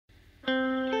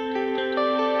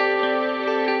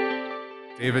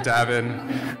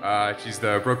Davin. She's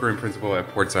the broker and principal at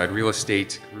Portside Real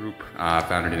Estate Group,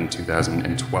 founded in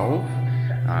 2012,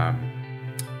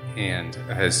 and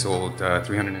has sold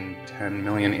 $310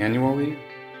 million annually,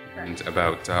 and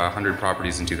about 100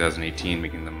 properties in 2018,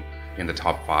 making them in the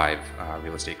top 5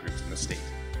 real estate groups in the state.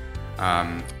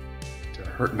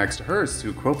 Next to her is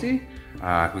Sue Quilty,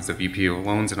 who's the VP of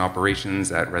Loans and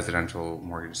Operations at Residential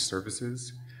Mortgage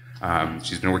Services.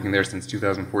 She's been working there since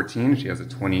 2014. She has a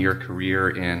 20-year career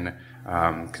in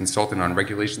consultant on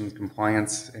regulations,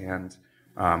 compliance, and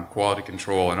quality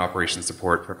control and operations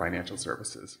support for financial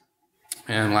services.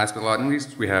 And last but not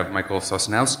least, we have Michael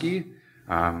Sosnowski,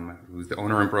 who's the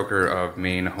owner and broker of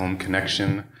Maine Home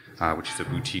Connection, which is a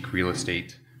boutique real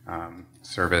estate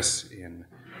service in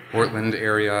Portland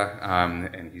area,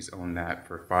 and he's owned that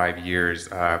for 5 years,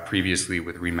 previously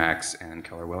with Remax and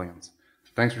Keller Williams.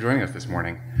 Thanks for joining us this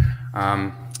morning.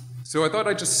 So I thought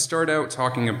I'd just start out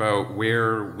talking about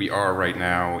where we are right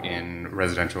now in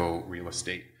residential real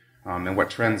estate, and what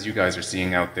trends you guys are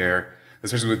seeing out there,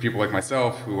 especially with people like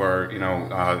myself who are, in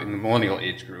the millennial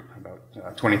age group,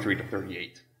 about 23 to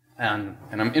 38. And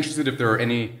I'm interested if there are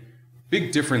any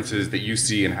big differences that you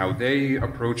see in how they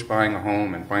approach buying a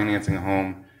home and financing a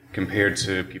home compared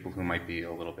to people who might be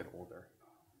a little bit older.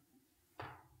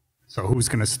 So who's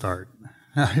going to start?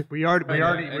 we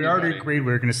already agreed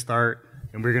we were going to start,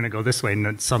 and we're going to go this way, and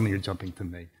then suddenly you're jumping to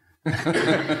me.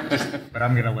 But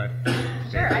I'm going to let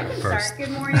Sure, I can first. start.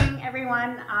 Good morning,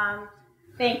 everyone.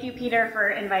 Thank you, Peter, for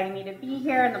inviting me to be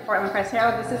here in the Portland Press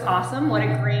Herald. This is awesome. What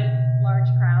a great, large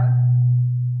crowd.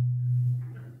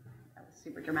 That was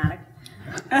super dramatic.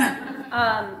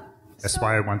 That's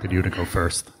why I wanted you to go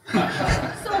first. So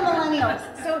millennials.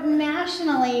 So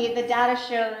nationally, the data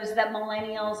shows that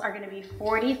millennials are going to be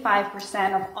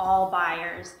 45% of all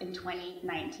buyers in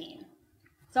 2019.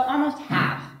 So almost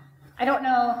half. I don't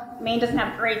know, Maine doesn't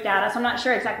have great data, so I'm not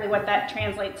sure exactly what that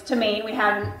translates to Maine. We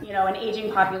have, an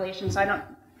aging population, so I don't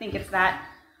think it's that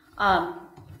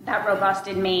robust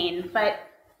in Maine. But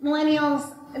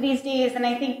millennials these days, and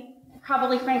I think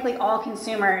probably, frankly, all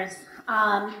consumers,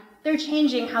 they're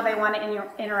changing how they want to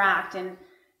interact and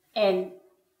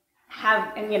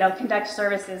conduct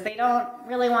services. They don't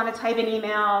really want to type an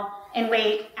email and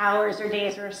wait hours or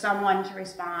days for someone to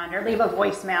respond, or leave a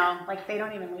voicemail. Like, they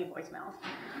don't even leave voicemails,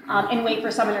 and wait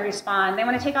for someone to respond. They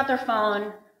want to take out their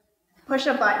phone, push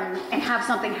a button, and have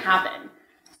something happen.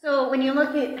 So when you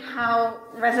look at how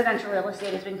residential real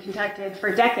estate has been conducted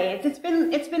for decades, it's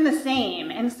been the same.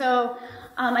 And so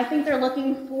I think they're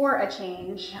looking for a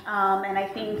change, and I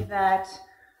think that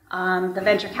the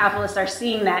venture capitalists are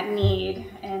seeing that need,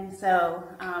 and so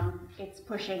it's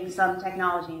pushing some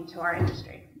technology into our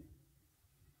industry.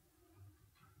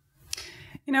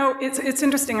 It's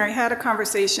interesting. I had a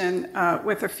conversation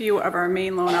with a few of our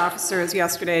Maine loan officers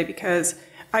yesterday, because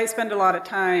I spend a lot of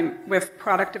time with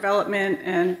product development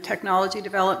and technology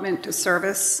development to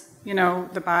service,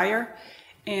 the buyer.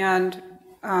 And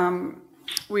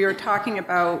we were talking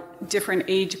about different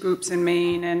age groups in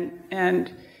Maine,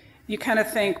 and you kind of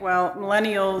think, well,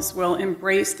 millennials will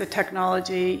embrace the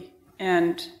technology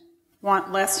and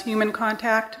want less human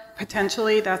contact,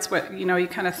 potentially. That's what, you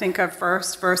kind of think of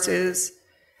first, versus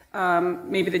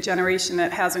maybe the generation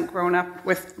that hasn't grown up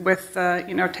with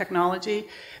technology.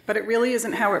 But it really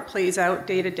isn't how it plays out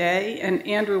day to day. And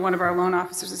Andrew, one of our loan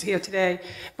officers, is here today.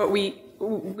 But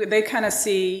they kind of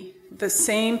see the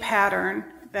same pattern,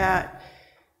 that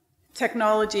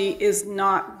technology is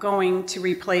not going to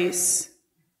replace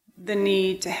the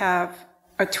need to have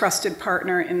a trusted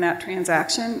partner in that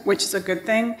transaction, which is a good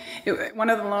thing. One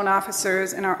of the loan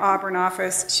officers in our Auburn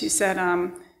office, she said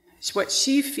what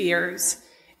she fears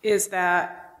is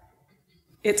that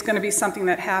it's going to be something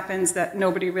that happens that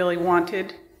nobody really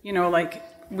wanted. Like,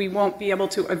 we won't be able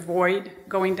to avoid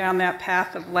going down that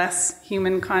path of less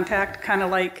human contact, kind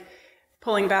of like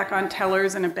pulling back on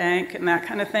tellers in a bank and that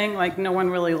kind of thing. Like, no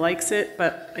one really likes it,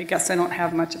 but I guess I don't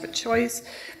have much of a choice.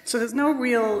 So there's no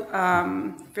real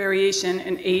variation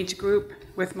in age group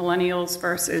with millennials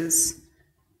versus,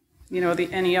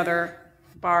 any other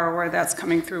borrower that's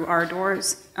coming through our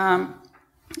doors.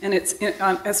 And it's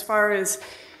as far as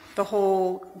the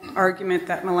whole argument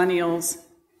that millennials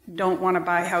don't want to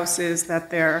buy houses, that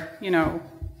they're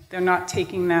not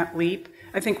taking that leap.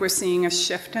 I think we're seeing a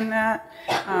shift in that,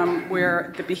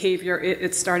 where the behavior,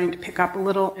 it's starting to pick up a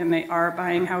little, and they are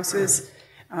buying houses.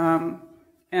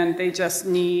 And they just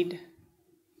need,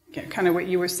 kind of what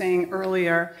you were saying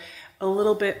earlier, a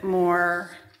little bit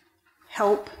more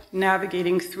help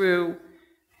navigating through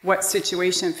what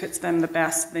situation fits them the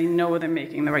best. They know they're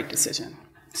making the right decision,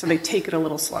 so they take it a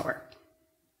little slower.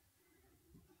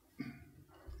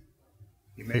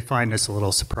 You may find this a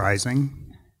little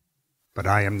surprising, but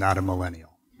I am not a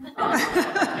millennial.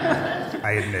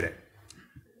 I admit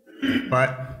it.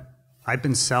 But I've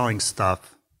been selling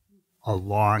stuff a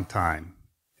long time,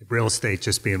 real estate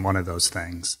just being one of those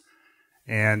things.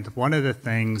 And one of the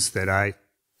things that I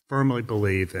firmly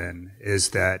believe in is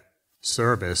that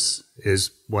service is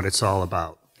what it's all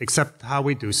about, except how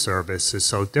we do service is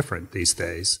so different these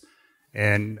days.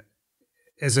 And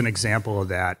as an example of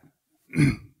that,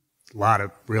 a lot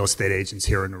of real estate agents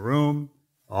here in the room,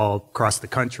 all across the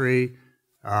country,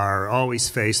 are always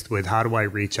faced with how do I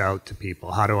reach out to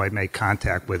people? How do I make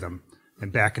contact with them?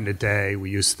 And back in the day, we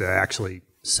used to actually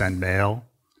send mail.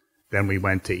 Then we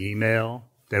went to email.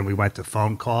 Then we went to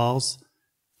phone calls.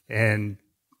 And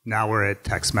now we're at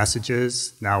text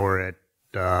messages. Now we're at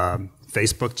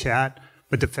Facebook chat.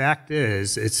 But the fact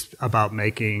is, it's about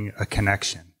making a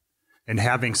connection and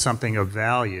having something of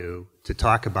value to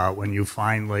talk about when you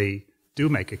finally do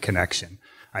make a connection.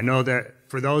 I know that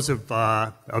for those of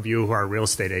you who are real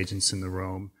estate agents in the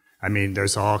room, I mean,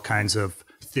 there's all kinds of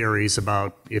theories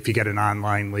about if you get an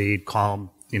online lead, call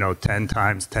them, 10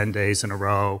 times, 10 days in a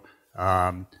row,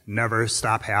 never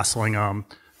stop hassling them.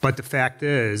 But the fact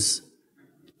is,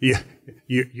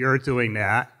 you're doing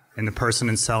that, and the person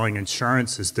in selling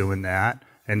insurance is doing that,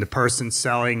 and the person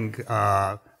selling,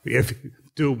 if you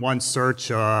do one search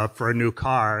for a new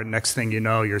car, next thing you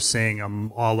know, you're seeing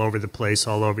them all over the place,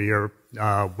 all over your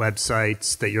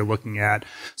websites that you're looking at.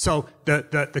 So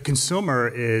the consumer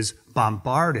is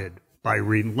bombarded by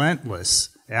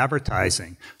relentless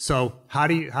advertising. So how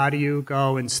do you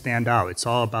go and stand out? It's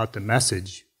all about the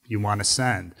message you want to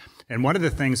send. And one of the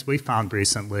things we found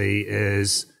recently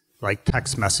is like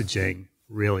text messaging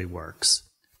really works.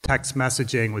 Text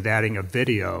messaging with adding a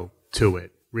video to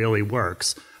it really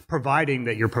works, providing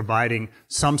that you're providing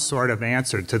some sort of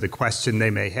answer to the question they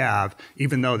may have,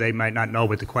 even though they might not know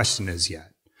what the question is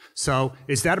yet. So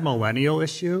is that a millennial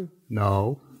issue?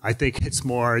 No. I think it's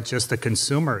more just a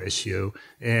consumer issue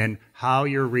in how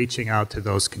you're reaching out to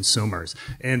those consumers.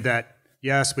 And that,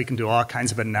 yes, we can do all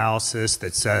kinds of analysis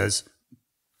that says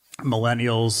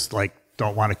millennials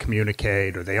don't want to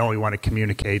communicate, or they only want to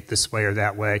communicate this way or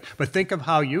that way. But think of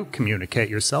how you communicate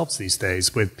yourselves these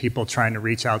days with people trying to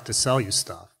reach out to sell you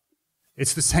stuff.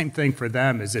 It's the same thing for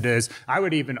them as it is. I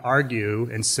would even argue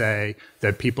and say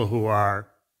that people who are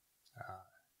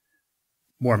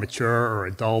more mature or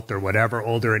adult or whatever,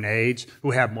 older in age, who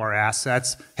have more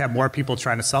assets, have more people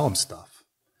trying to sell them stuff.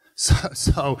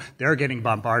 So they're getting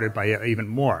bombarded by even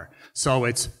more. So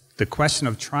it's the question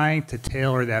of trying to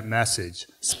tailor that message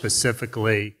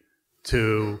specifically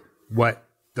to what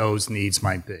those needs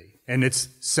might be. And it's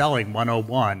selling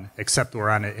 101, except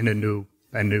we're in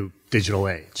a new digital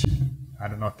age. I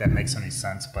don't know if that makes any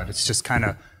sense, but it's just kind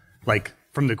of like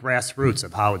from the grassroots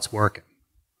of how it's working.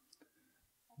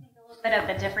 I think a little bit of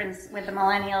the difference with the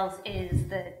millennials is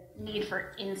the need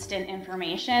for instant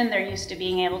information. They're used to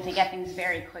being able to get things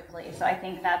very quickly. So I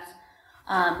think that's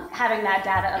having that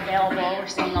data available. We're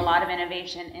seeing a lot of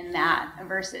innovation in that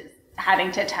versus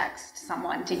having to text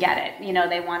someone to get it.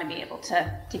 They want to be able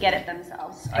to get it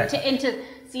themselves. And to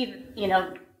see,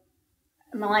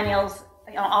 millennials,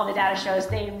 all the data shows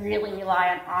they really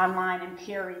rely on online and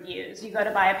peer reviews. You go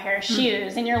to buy a pair of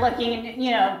shoes and you're looking,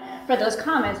 for those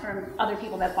comments from other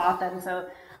people that bought them. So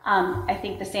I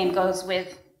think the same goes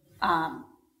with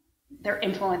their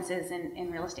influences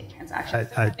in real estate transactions.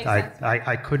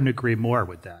 I couldn't agree more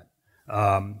with that.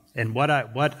 And what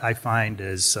I find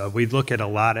is we look at a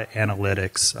lot of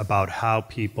analytics about how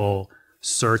people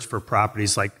search for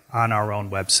properties, like on our own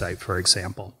website, for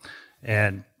example.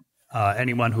 And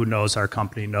anyone who knows our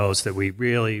company knows that we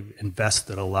really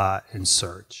invested a lot in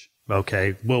search.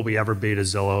 Okay, will we ever beat a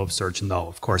Zillow of search? No,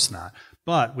 of course not.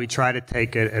 But we try to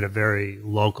take it at a very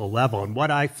local level. And what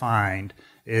I find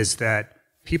is that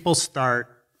people start,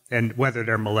 and whether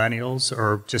they're millennials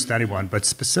or just anyone, but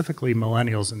specifically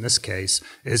millennials in this case,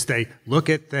 is they look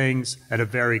at things at a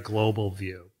very global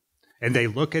view. And they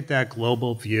look at that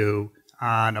global view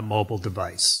on a mobile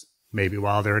device. Maybe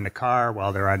while they're in the car,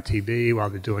 while they're on TV, while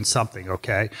they're doing something,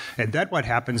 okay? And then what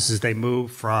happens is they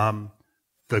move from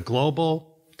the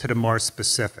global to the more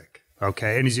specific,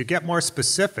 okay? And as you get more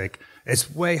specific, it's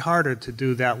way harder to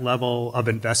do that level of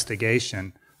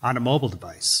investigation on a mobile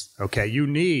device, okay? You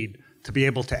need to be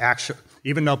able to actually,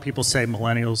 even though people say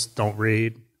millennials don't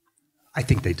read, I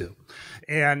think they do.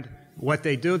 And what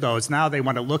they do, though, is now they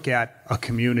want to look at a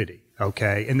community,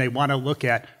 okay? And they want to look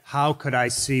at how could I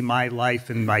see my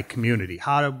life in my community?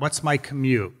 What's my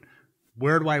commute?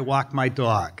 Where do I walk my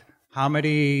dog? How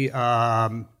many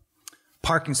parking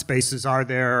parking spaces are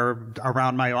there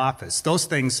around my office? Those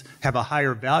things have a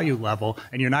higher value level,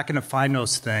 and you're not going to find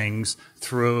those things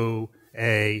through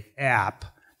a app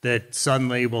that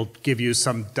suddenly will give you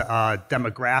some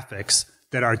demographics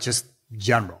that are just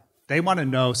general. They want to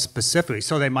know specifically,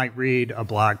 so they might read a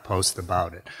blog post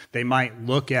about it. They might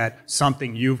look at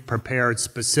something you've prepared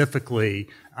specifically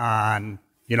on,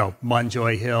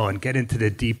 Munjoy Hill and get into the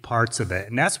deep parts of it.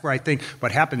 And that's where I think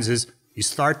what happens is you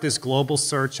start this global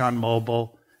search on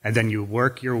mobile, and then you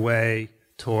work your way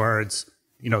towards,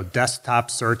 desktop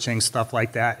searching, stuff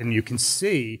like that. And you can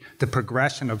see the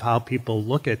progression of how people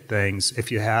look at things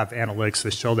if you have analytics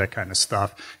that show that kind of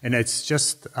stuff. And it's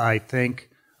just, I think,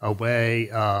 a way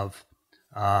of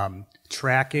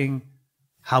tracking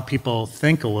how people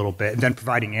think a little bit and then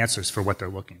providing answers for what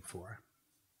they're looking for.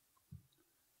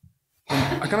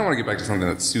 I kind of want to get back to something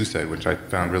that Sue said, which I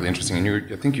found really interesting.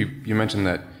 And I think you mentioned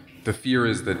that the fear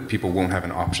is that people won't have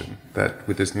an option, that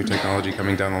with this new technology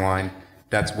coming down the line,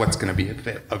 that's what's going to be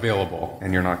available,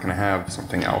 and you're not going to have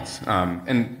something else.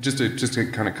 And just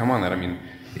to kind of come on that, I mean,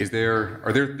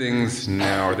 are there things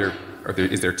now,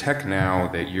 is there tech now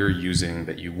that you're using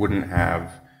that you wouldn't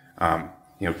have,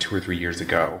 2 or 3 years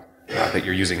ago, that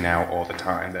you're using now all the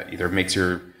time, that either makes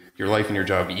your life and your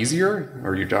job easier,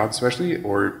 or your job especially,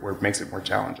 or makes it more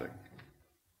challenging?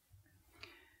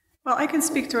 Well, I can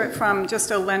speak to it from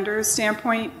just a lender's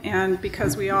standpoint, and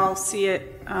because we all see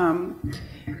it,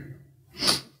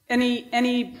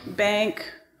 any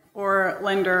bank or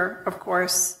lender, of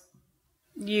course,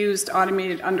 used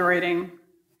automated underwriting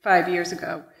 5 years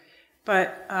ago.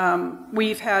 But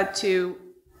we've had to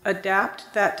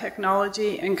adapt that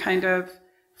technology and kind of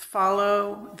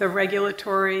follow the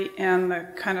regulatory and the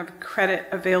kind of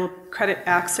credit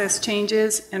access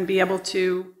changes and be able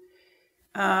to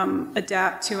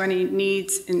adapt to any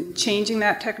needs in changing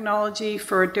that technology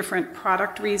for different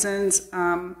product reasons.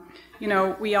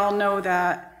 We all know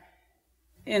that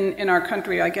in our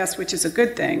country, I guess, which is a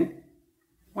good thing,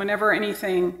 whenever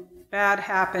anything bad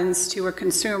happens to a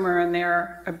consumer and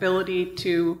their ability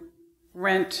to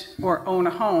rent or own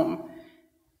a home,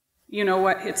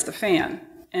 what hits the fan.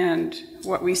 And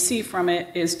what we see from it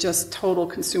is just total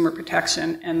consumer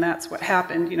protection, and that's what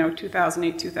happened,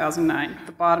 2008, 2009.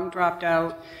 The bottom dropped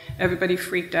out, everybody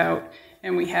freaked out,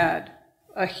 and we had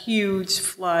a huge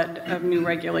flood of new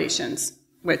regulations,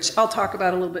 which I'll talk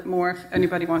about a little bit more if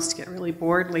anybody wants to get really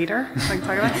bored later. I can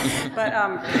talk about it. But,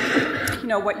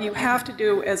 what you have to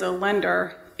do as a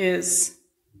lender is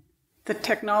the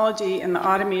technology and the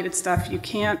automated stuff,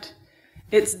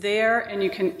 it's there, and you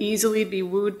can easily be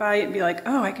wooed by it and be like,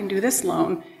 oh, I can do this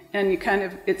loan. And you kind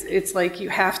of, it's like you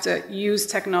have to use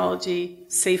technology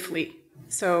safely.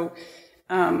 So,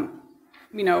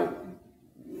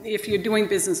 if you're doing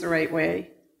business the right way,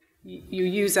 you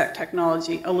use that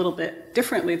technology a little bit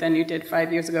differently than you did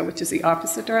 5 years ago, which is the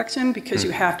opposite direction, because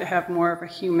you have to have more of a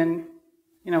human,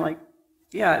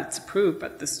 yeah, it's approved,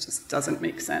 but this just doesn't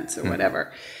make sense or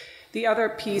whatever. The other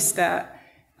piece that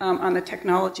on the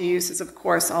technology use is, of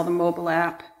course, all the mobile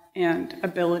app and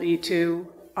ability to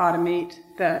automate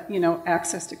the,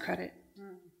 access to credit.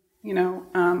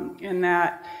 And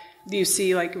that you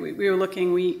see, like we were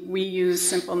looking, we use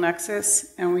Simple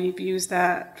Nexus, and we've used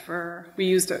that we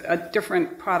used a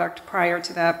different product prior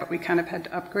to that, but we kind of had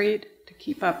to upgrade to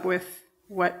keep up with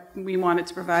what we wanted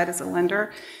to provide as a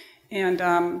lender. And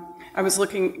I was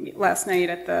looking last night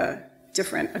at the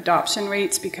different adoption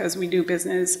rates because we do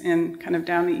business in kind of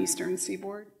down the eastern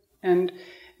seaboard. And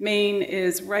Maine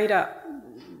is right up,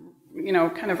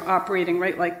 kind of operating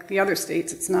right like the other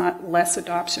states. It's not less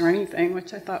adoption or anything,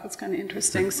 which I thought was kind of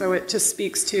interesting. So it just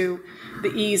speaks to the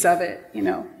ease of it,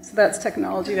 So that's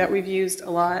technology that we've used a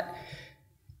lot.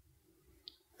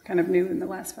 It's kind of new in the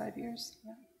last 5 years.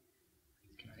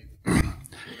 Yeah.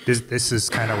 This is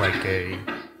kind of like a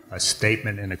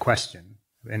statement and a question.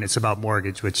 And it's about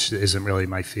mortgage, which isn't really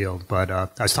my field. But I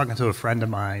was talking to a friend of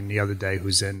mine the other day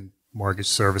who's in mortgage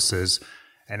services,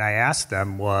 and I asked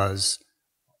them, was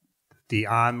the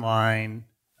online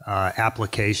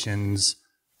applications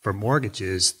for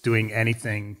mortgages doing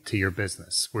anything to your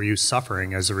business? Were you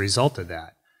suffering as a result of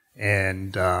that?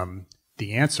 And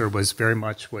the answer was very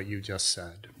much what you just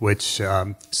said, which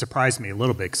surprised me a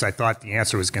little bit, because I thought the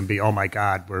answer was going to be, oh my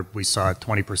God, we saw a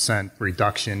 20%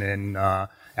 reduction in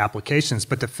applications.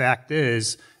 But the fact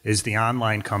is the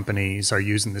online companies are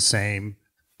using the same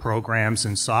programs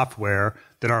and software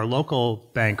that our local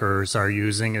bankers are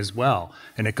using as well.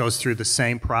 And it goes through the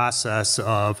same process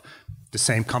of the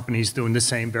same companies doing the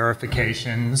same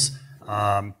verifications.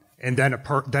 and then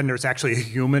then there's actually a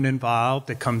human involved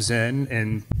that comes in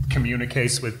and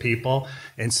communicates with people.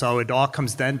 And so it all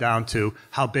comes then down to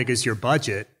how big is your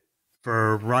budget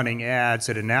for running ads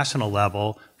at a national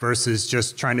level versus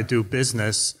just trying to do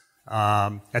business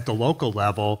at the local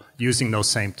level using those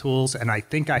same tools. And I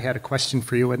think I had a question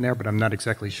for you in there, but I'm not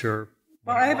exactly sure.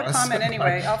 Well, I have a comment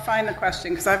anyway. I'll find the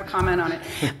question because I have a comment on it.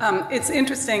 It's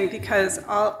interesting because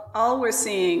all we're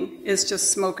seeing is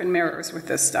just smoke and mirrors with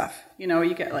this stuff. You know,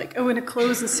 you get like, oh, we're going to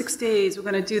close in 6 days. We're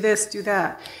going to do this, do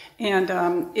that. And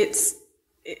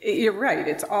you're right.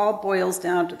 It all boils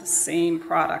down to the same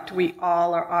product. We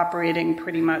all are operating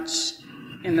pretty much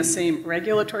in the same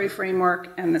regulatory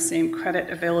framework and the same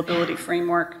credit availability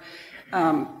framework.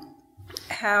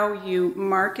 How you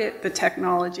market the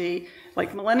technology,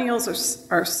 like millennials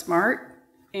are smart,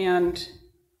 and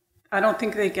I don't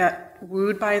think they get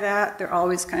wooed by that. They're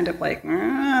always kind of like,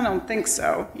 I don't think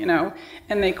so, you know,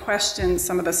 and they question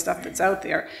some of the stuff that's out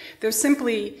there.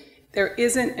 There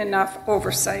isn't enough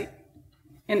oversight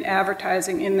in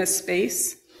advertising in this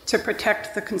space to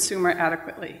protect the consumer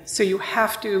adequately. So you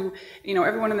have to, you know,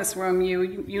 everyone in this room,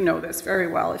 you know this very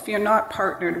well. If you're not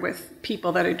partnered with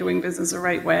people that are doing business the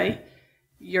right way,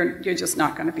 you're just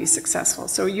not going to be successful.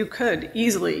 So you could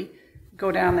easily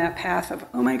go down that path of,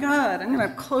 oh my God, I'm going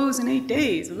to close in 8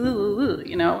 days,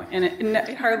 you know, and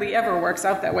it hardly ever works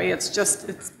out that way. It's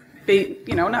bait,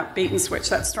 you know, not bait and switch,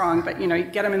 that's strong, but you know, you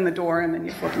get them in the door and then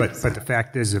you flip them. But the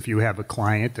fact is, if you have a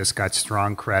client that's got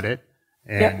strong credit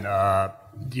and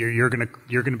you're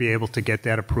gonna be able to get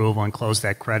that approval and close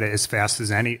that credit as fast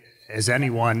as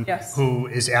anyone who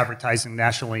is advertising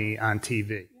nationally on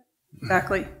TV.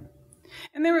 Exactly.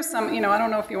 And there were some, you know, I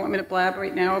don't know if you want me to blab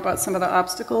right now about some of the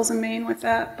obstacles in Maine with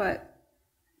that, but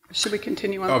should we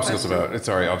continue on? Obstacles in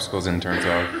terms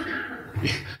of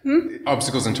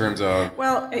obstacles in terms of.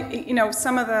 Well, you know,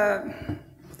 some of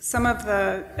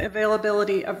the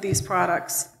availability of these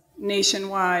products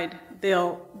nationwide,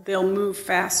 they'll move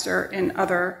faster in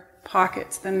other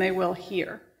pockets than they will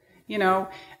here, you know.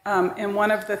 And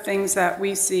one of the things that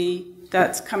we see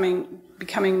that's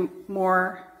becoming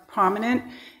more prominent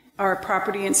are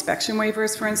property inspection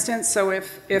waivers, for instance. So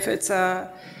if it's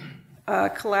a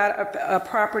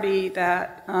property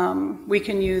that we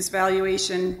can use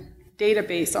valuation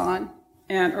database on,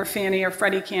 or Fannie or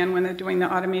Freddie can when they're doing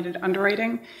the automated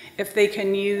underwriting, if they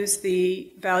can use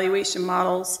the valuation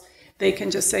models, they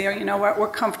can just say, oh, you know what, we're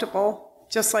comfortable,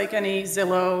 just like any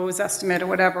Zillow's estimate or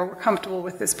whatever, we're comfortable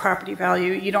with this property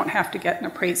value. You don't have to get an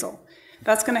appraisal.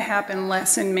 That's going to happen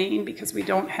less in Maine because we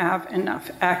don't have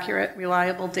enough accurate,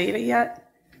 reliable data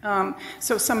yet.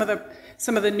 So some of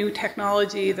the new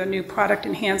technology, the new product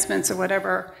enhancements or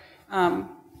whatever,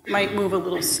 might move a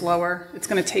little slower. It's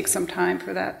going to take some time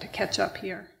for that to catch up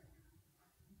here.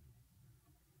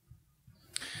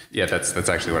 Yeah, that's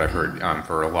actually what I've heard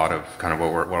for a lot of kind of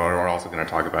what we're also going to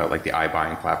talk about, like the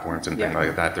iBuying platforms and things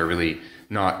like that. They're really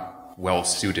not well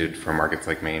suited for markets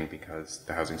like Maine because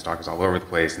the housing stock is all over the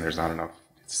place and there's not enough.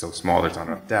 It's so small. There's not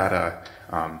enough data.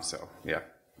 So yeah,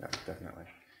 definitely.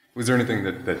 Was there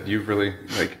anything that you've really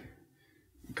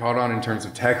caught on in terms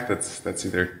of tech that's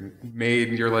either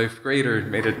made your life great or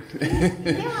made it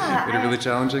made it really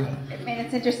challenging? I mean,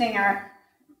 it's interesting.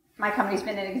 My company's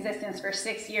been in existence for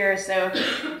 6 years, so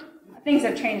things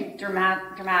have changed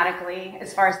dramatically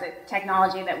as far as the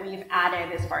technology that we've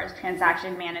added, as far as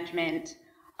transaction management,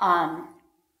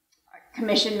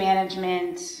 commission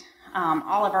management,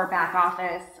 all of our back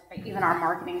office, even our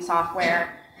marketing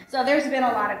software. So there's been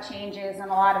a lot of changes and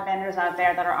a lot of vendors out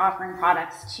there that are offering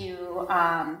products to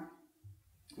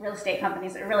real estate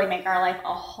companies that really make our life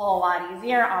a whole lot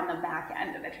easier on the back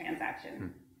end of the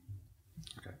transaction.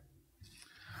 Okay.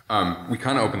 We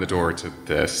kind of opened the door to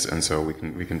this, and so we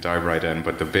can dive right in.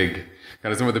 But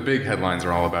some of the big headlines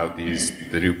are all about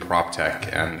the new prop tech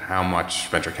and how much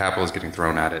venture capital is getting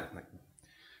thrown at it.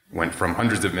 Went from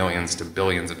hundreds of millions to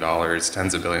billions of dollars,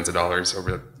 tens of billions of dollars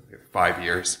over 5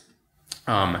 years.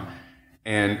 And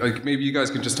maybe you guys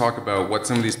can just talk about what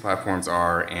some of these platforms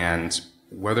are and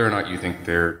whether or not you think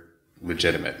they're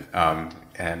legitimate,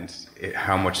 and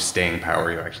how much staying power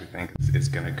you actually think is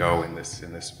going to go in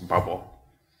this bubble.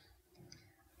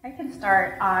 I can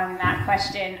start on that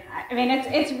question. I mean,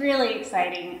 it's really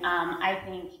exciting. I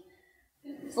think.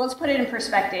 So let's put it in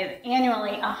perspective.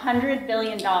 Annually, $100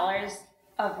 billion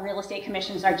of real estate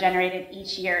commissions are generated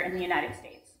each year in the United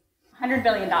States. $100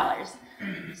 billion.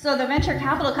 So the venture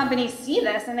capital companies see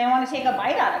this and they want to take a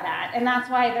bite out of that. And that's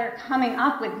why they're coming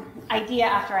up with idea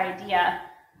after idea.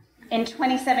 In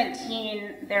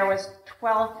 2017, there was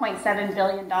 $12.7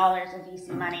 billion of VC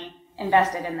money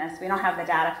invested in this. We don't have the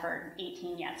data for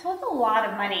 18 yet. So it's a lot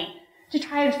of money to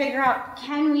try to figure out,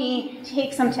 can we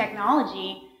take some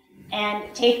technology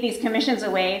and take these commissions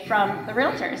away from the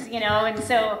realtors, and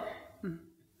so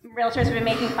realtors have been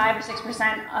making 5 or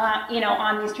 6%,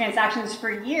 on these transactions for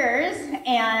years,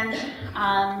 and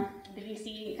the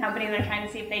VC companies are trying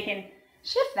to see if they can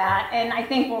shift that. And I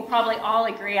think we'll probably all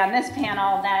agree on this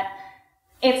panel that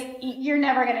you're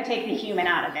never going to take the human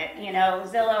out of it.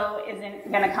 Zillow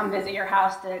isn't going to come visit your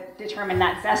house to determine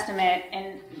that estimate.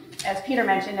 And as Peter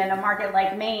mentioned, in a market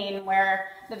like Maine, where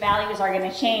the values are going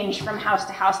to change from house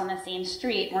to house on the same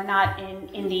street, we're not in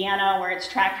Indiana where it's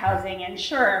tract housing, and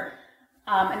sure,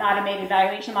 an automated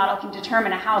valuation model can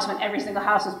determine a house when every single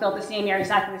house was built the same year,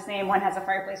 exactly the same, one has a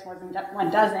fireplace,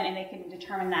 one doesn't, and they can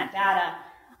determine that data.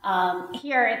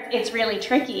 Here, it's really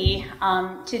tricky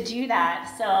to do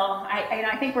that. So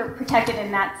I think we're protected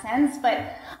in that sense.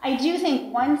 But I do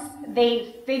think once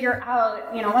they figure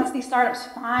out, once these startups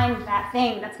find that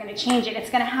thing that's going to change it,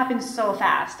 it's going to happen so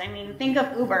fast. I mean, think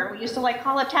of Uber. We used to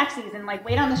call up taxis and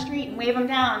wait on the street and wave them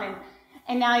down,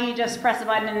 and now you just press a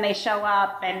button and they show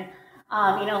up. And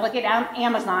look at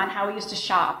Amazon, how we used to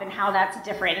shop and how that's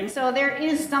different. And so there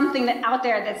is something out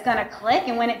there that's going to click,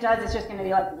 and when it does, it's just going to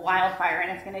be like wildfire, and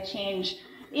it's going to change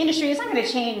the industry. It's not going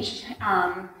to change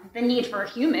the need for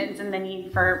humans and the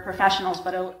need for professionals,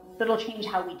 but it'll change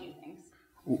how we do things.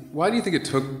 Why do you think it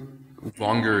took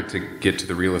longer to get to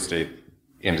the real estate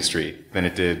industry than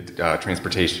it did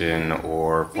transportation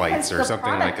or flights or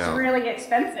something like that? It's really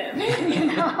expensive.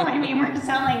 We're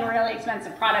selling really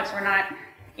expensive products. We're not,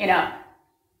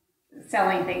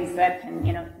 selling things that can,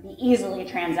 be easily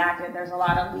transacted. There's a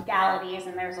lot of legalities,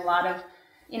 and there's a lot of,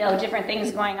 different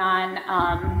things going on,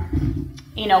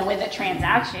 with a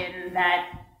transaction that,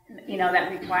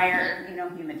 that require,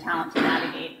 human talent to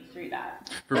navigate through that.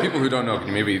 For people who don't know, can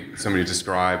you maybe somebody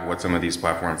describe what some of these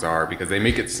platforms are? Because they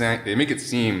make it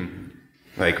seem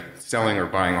like selling or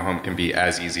buying a home can be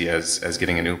as easy as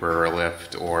getting an Uber or a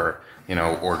Lyft or,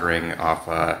 ordering off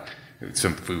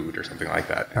some food or something like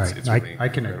that. It's really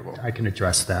incredible. I can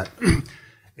address that.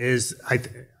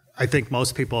 I think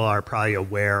most people are probably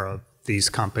aware of these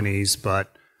companies,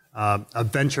 but a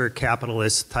venture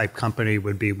capitalist type company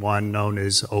would be one known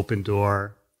as Open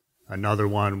Door. Another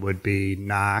one would be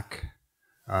Knock.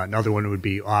 Another one would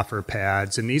be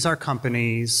OfferPads. And these are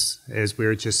companies, as we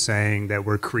were just saying, that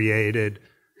were created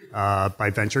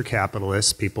by venture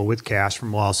capitalists, people with cash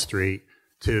from Wall Street,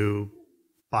 to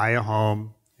buy a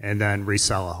home and then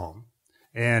resell a home.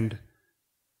 And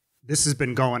this has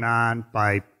been going on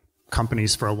by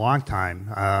companies for a long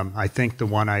time. I think the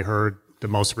one I heard the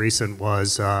most recent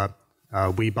was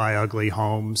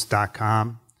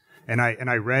WeBuyUglyHomes.com. And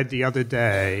I read the other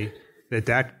day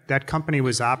that company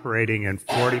was operating in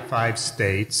 45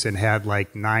 states and had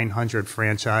 900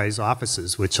 franchise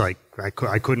offices, which I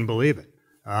couldn't believe it.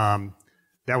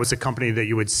 That was a company that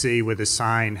you would see with a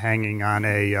sign hanging on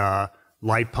a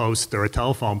light post or a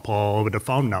telephone pole with a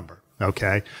phone number.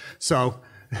 Okay, so,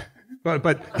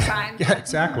 but yeah,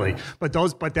 exactly. But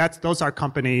those are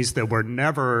companies that were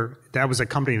never. That was a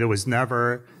company that was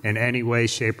never in any way,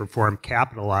 shape, or form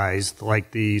capitalized like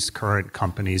these current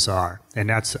companies are, and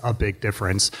that's a big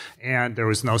difference. And there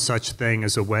was no such thing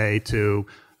as a way to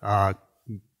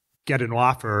get an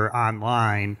offer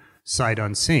online, sight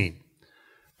unseen.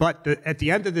 But at the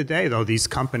end of the day, though, these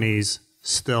companies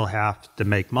still have to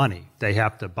make money. They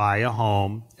have to buy a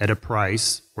home at a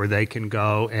price where they can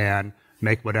go and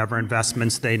make whatever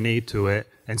investments they need to it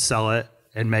and sell it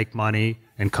and make money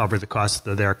and cover the cost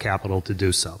of their capital to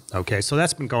do so. Okay, so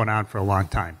that's been going on for a long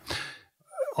time.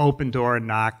 Open Door and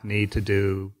Knock need to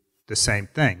do the same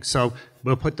thing. So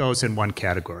we'll put those in one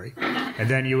category. And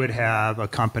then you would have a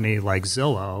company like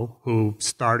Zillow, who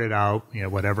started out,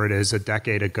 whatever it is, a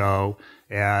decade ago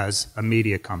as a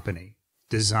media company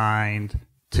designed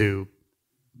to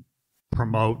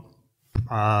promote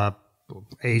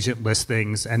agent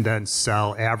listings and then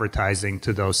sell advertising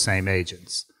to those same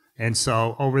agents. And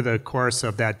so over the course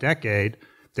of that decade,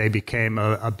 they became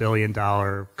a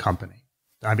billion-dollar company.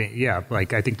 I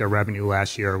think their revenue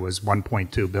last year was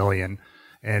 $1.2 billion.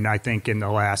 And I think in the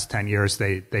last 10 years,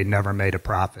 they never made a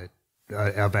profit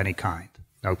of any kind.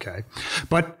 Okay.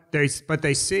 But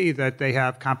they see that they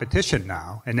have competition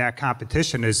now, and that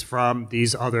competition is from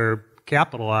these other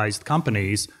capitalized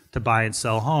companies to buy and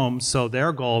sell homes. So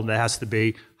their goal has to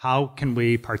be, how can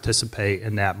we participate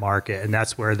in that market? And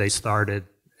that's where they started.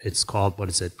 It's called,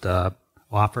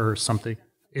 offer or something?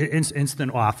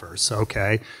 Instant offers.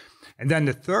 Okay. And then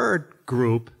the third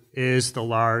group is the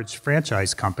large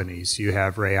franchise companies. You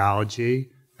have Rayology,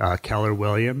 Keller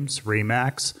Williams,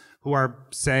 Remax, who are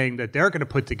saying that they're going to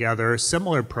put together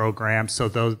similar programs so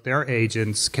that their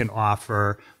agents can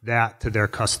offer that to their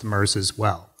customers as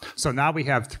well. So now we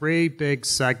have three big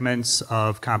segments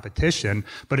of competition,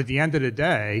 but at the end of the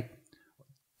day,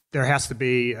 there has to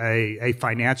be a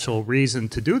financial reason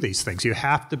to do these things. You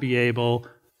have to be able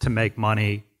to make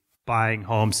money buying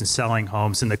homes and selling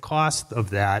homes, and the cost of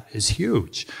that is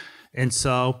huge. And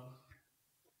so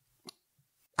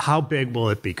how big will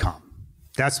it become?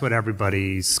 That's what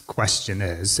everybody's question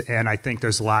is. And I think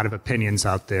there's a lot of opinions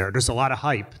out there. There's a lot of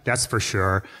hype, that's for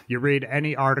sure. You read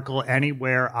any article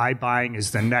anywhere, iBuying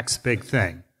is the next big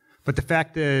thing. But the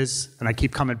fact is, and I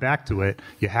keep coming back to it,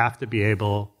 you have to be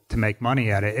able to make money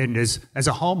at it. And as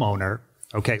a homeowner,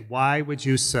 okay, why would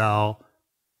you sell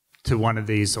to one of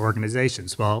these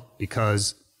organizations? Well,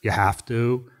 because you have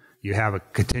to. You have a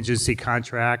contingency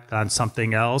contract on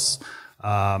something else.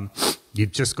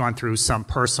 You've just gone through some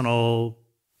personal,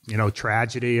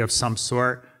 tragedy of some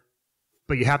sort.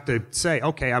 But you have to say,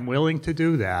 okay, I'm willing to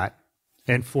do that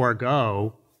and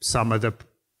forego some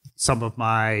of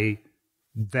my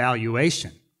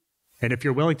valuation. And if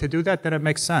you're willing to do that, then it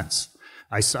makes sense.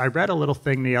 I read a little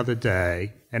thing the other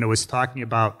day, and it was talking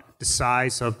about the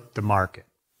size of the market.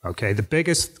 Okay, the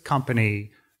biggest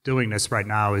company doing this right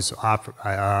now is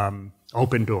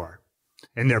Open Door.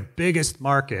 And their biggest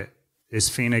market is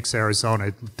Phoenix,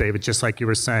 Arizona. David, just like you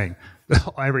were saying,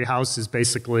 every house is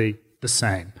basically the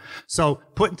same. So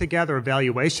putting together a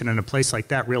valuation in a place like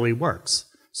that really works.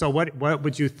 So what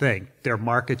would you think their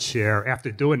market share after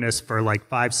doing this for like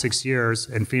 5-6 years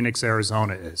in Phoenix,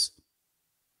 Arizona is?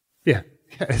 Yeah,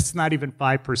 it's not even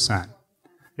 5%.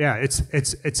 Yeah,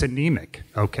 it's anemic,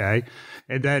 okay?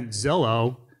 And then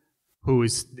Zillow, who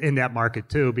is in that market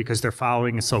too, because they're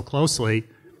following it so closely,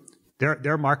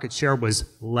 their market share was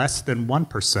less than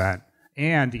 1%.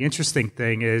 And the interesting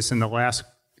thing is, in the last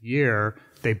year,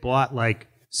 they bought like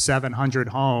 700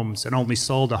 homes and only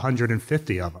sold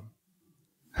 150 of them.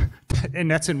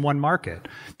 And that's in one market.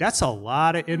 That's a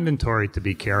lot of inventory to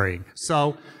be carrying.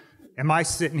 So am I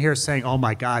sitting here saying, oh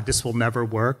my God, this will never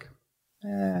work?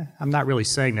 I'm not really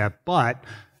saying that. But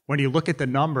when you look at the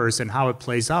numbers and how it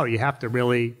plays out, you have to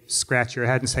really scratch your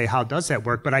head and say, how does that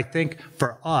work? But I think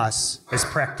for us, as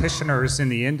practitioners in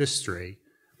the industry,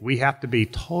 we have to be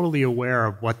totally aware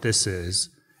of what this is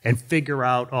and figure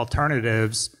out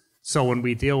alternatives so when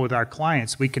we deal with our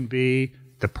clients, we can be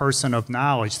the person of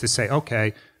knowledge to say,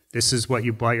 okay, this is what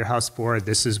you bought your house for,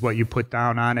 this is what you put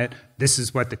down on it, this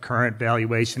is what the current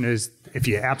valuation is. If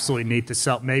you absolutely need to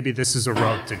sell, maybe this is a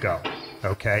road to go,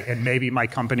 okay? And maybe my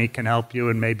company can help you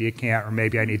and maybe it can't, or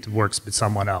maybe I need to work with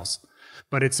someone else.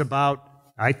 But it's about,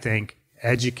 I think,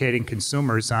 educating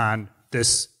consumers on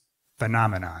this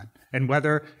phenomenon. And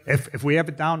whether, if we have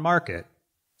a down market,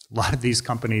 a lot of these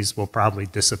companies will probably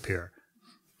disappear.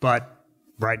 But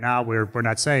right now, we're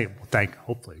not saying,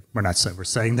 hopefully, we're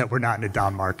saying that we're not in a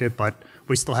down market, but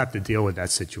we still have to deal with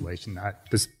that situation.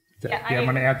 Do you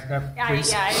want to add to that,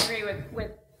 please? I agree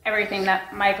with everything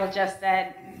that Michael just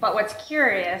said. But what's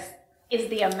curious is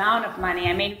the amount of money.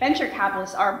 I mean, venture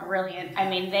capitalists are brilliant. I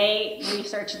mean, they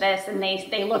research this and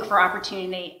they look for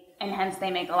opportunity, and hence they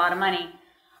make a lot of money.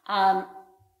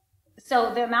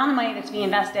 So the amount of money that's being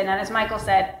invested, and as Michael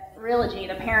said, Realogy,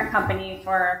 the parent company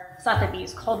for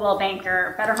Sotheby's, Coldwell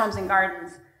Banker, Better Homes and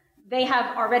Gardens, they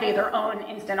have already their own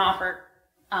instant offer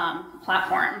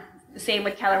platform. The same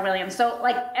with Keller Williams. So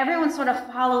like everyone's sort of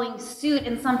following suit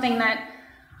in something that,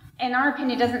 in our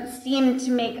opinion, doesn't seem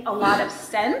to make a lot of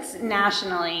sense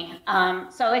nationally.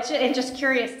 So it's just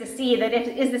curious to see that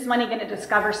is this money going to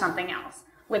discover something else?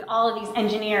 With all of these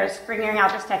engineers figuring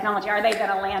out this technology, are they going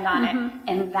to land on it?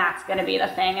 And that's going to be the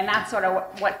thing. And that's sort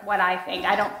of what I think.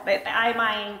 The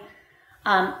iBuying,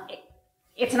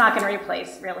 it's not going to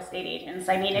replace real estate agents.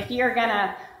 I mean, if you're going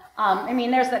to,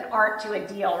 there's an art to a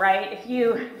deal, right? If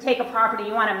you take a property,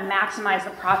 you want to maximize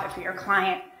the profit for your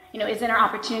client. Is there an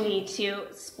opportunity to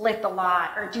split the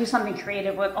lot or do something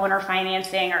creative with owner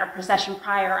financing or a possession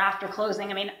prior or after closing?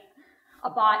 I mean, a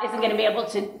bot isn't going to be able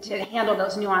to handle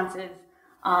those nuances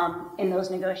in those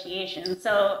negotiations.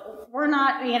 So we're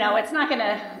not, it's not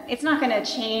gonna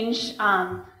change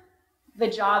the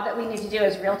job that we need to do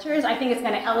as realtors. I think it's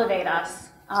going to elevate us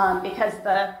because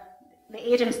the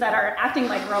agents that are acting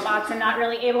like robots and not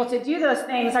really able to do those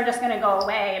things are just going to go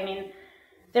away. I mean,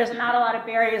 there's not a lot of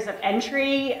barriers of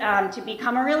entry to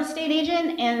become a real estate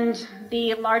agent, and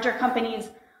the larger companies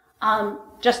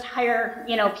just hire,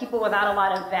 people without a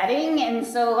lot of vetting. And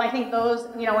so I think those,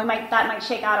 that might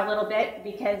shake out a little bit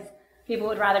because people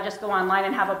would rather just go online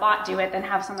and have a bot do it than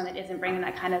have someone that isn't bringing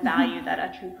that kind of value that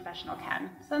a true professional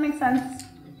can. Does that make sense?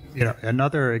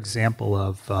 Another example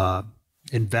of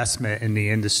investment in the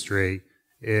industry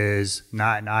is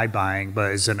not in iBuying,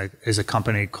 but is a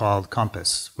company called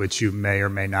Compass, which you may or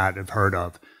may not have heard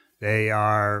of. They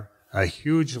are a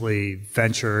hugely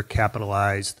venture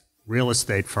capitalized real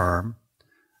estate firm,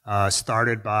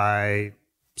 started by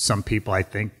some people, I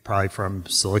think, probably from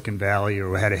Silicon Valley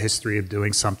or had a history of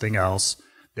doing something else.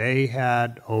 They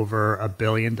had over $1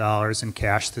 billion in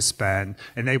cash to spend,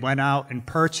 and they went out and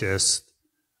purchased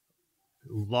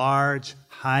large,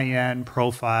 high-end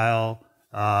profile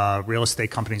real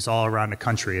estate companies all around the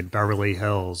country, in Beverly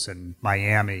Hills and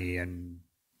Miami and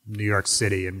New York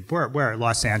City and where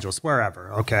Los Angeles,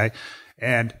 wherever, okay?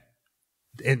 And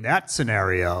in that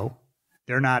scenario,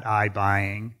 they're not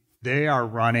iBuying. They are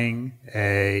running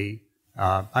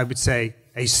I would say,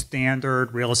 a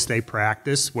standard real estate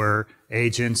practice where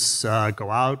agents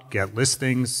go out, get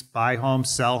listings, buy homes,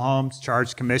 sell homes,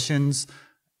 charge commissions,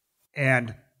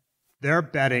 and they're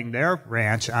betting their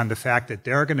ranch on the fact that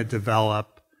they're going to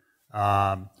develop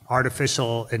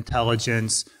artificial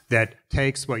intelligence that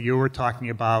takes what you were talking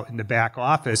about in the back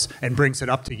office and brings it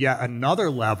up to yet another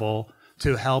level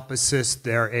to help assist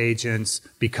their agents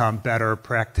become better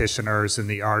practitioners in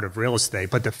the art of real estate.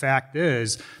 But the fact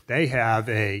is, they have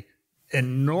a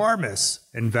enormous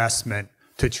investment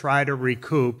to try to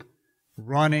recoup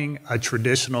running a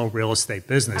traditional real estate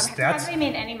business. Have they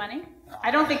made any money? I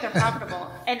don't think they're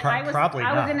profitable. And I was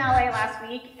in LA last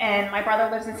week, and my brother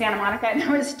lives in Santa Monica, and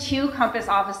there was 2 Compass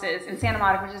offices in Santa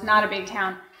Monica, which is not a big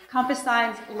town. Compass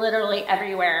signs literally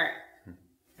everywhere.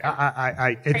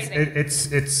 It's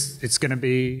going to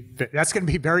be, that's going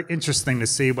to be very interesting to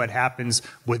see what happens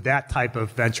with that type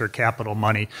of venture capital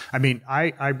money. I mean,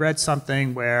 I read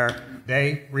something where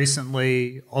they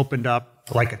recently opened up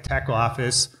like a tech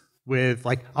office with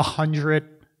like 100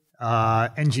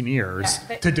 engineers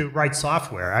to write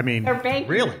software. I mean,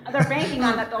 really? They're banking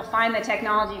on that they'll find the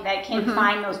technology that can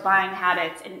find those buying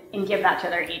habits and give that to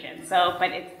their agents. So, but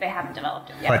they haven't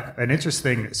developed it yet. But an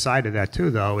interesting side of that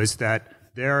too, though, is that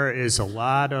there is a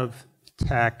lot of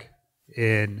tech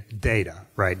in data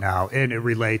right now, and it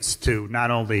relates to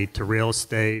not only to real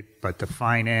estate, but to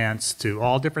finance, to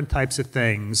all different types of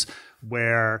things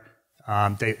where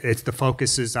the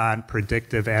focus is on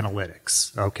predictive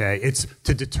analytics, okay? It's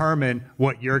to determine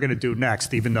what you're going to do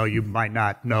next, even though you might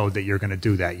not know that you're going to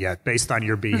do that yet, based on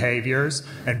your behaviors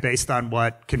and based on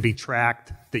what can be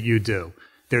tracked that you do.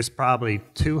 There's probably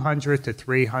 200 to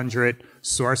 300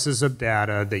 sources of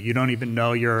data that you don't even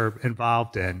know you're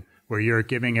involved in, where you're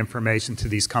giving information to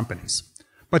these companies.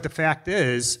 But the fact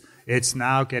is, it's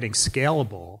now getting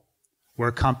scalable,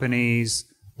 where companies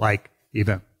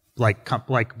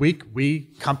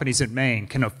companies in Maine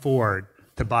can afford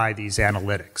to buy these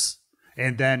analytics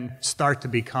and then start to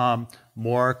become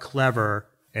more clever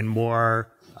and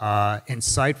more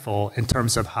insightful in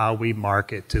terms of how we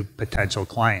market to potential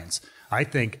clients. I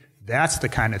think that's the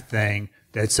kind of thing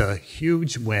that's a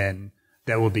huge win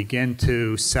that will begin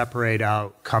to separate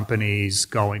out companies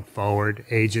going forward,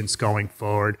 agents going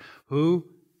forward, who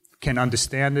can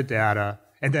understand the data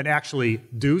and then actually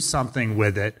do something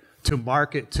with it to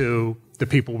market to the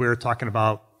people we were talking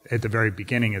about at the very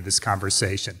beginning of this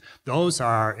conversation. Those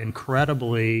are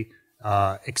incredibly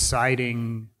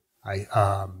exciting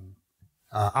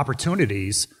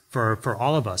opportunities for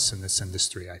all of us in this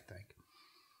industry, I think.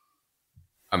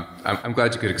 I'm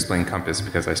glad you could explain Compass,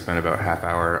 because I spent about half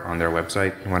hour on their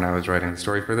website when I was writing the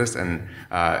story for this, and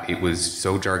it was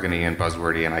so jargony and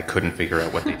buzzwordy, and I couldn't figure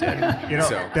out what they did. I'm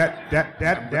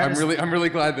really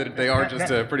glad that they are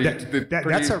just a pretty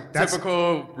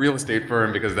typical real estate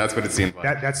firm, because that's what it seemed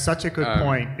like. That's such a good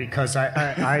point, because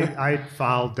I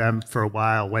followed them for a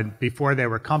while. Before they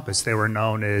were Compass, they were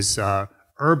known as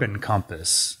Urban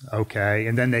Compass, okay,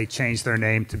 and then they changed their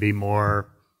name to be more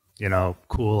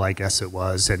cool, I guess it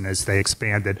was, and as they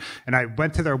expanded. And I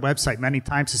went to their website many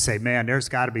times to say, man, there's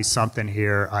got to be something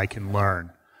here I can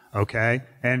learn, okay?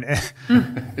 And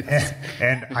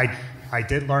I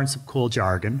did learn some cool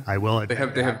jargon, I will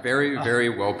admit. They have very, very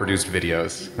well-produced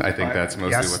videes. I I think that's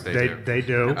mostly what they do. They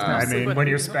do. I mean, when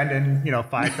you're spending,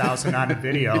 $5,000 on a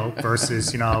video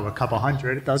versus, a couple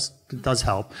hundred, it does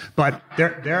help. But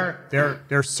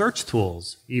their search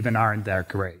tools even aren't that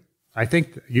great. I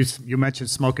think you mentioned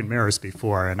smoke and mirrors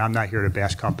before, and I'm not here to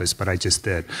bash Compass, but I just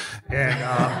did.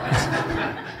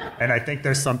 And I think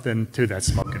there's something to that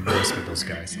smoke and mirrors with those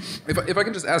guys. If I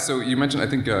can just ask, so you mentioned, I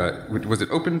think, was it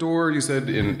Open Door, you said,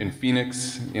 in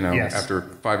Phoenix, yes. After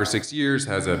 5 or 6 years,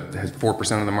 has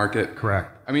 4% of the market?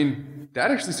 Correct. I mean, that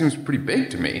actually seems pretty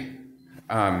big to me.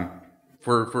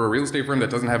 For a real estate firm that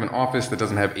doesn't have an office, that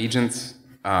doesn't have agents,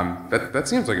 that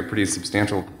seems like a pretty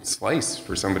substantial slice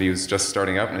for somebody who's just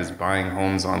starting out and is buying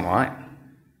homes online.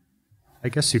 I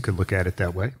guess you could look at it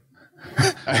that way.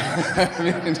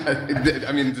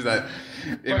 I mean, does that?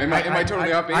 Am I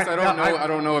totally off base? I don't know. I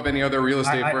don't know of any other real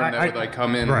estate firm that would like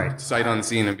come in sight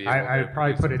unseen and be. I'd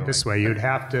probably put it this way: you'd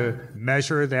have to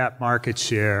measure that market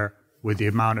share with the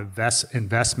amount of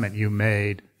investment you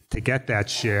made to get that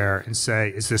share, and say,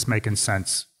 "Is this making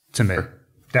sense to me?" Sure.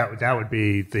 That would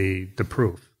be the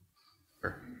proof.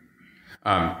 Sure.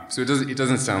 So it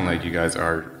doesn't sound like you guys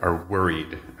are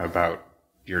worried about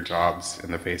your jobs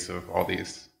in the face of all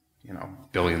these,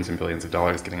 billions and billions of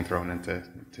dollars getting thrown into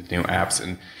new apps.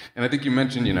 And I think you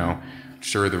mentioned,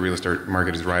 sure, the real estate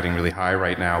market is riding really high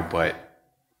right now, but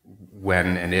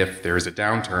when and if there's a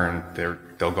downturn,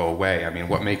 they'll go away. I mean,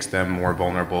 what makes them more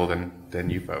vulnerable than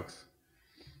you folks?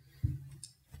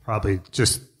 Probably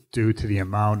just due to the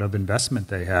amount of investment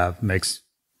they have makes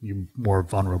you more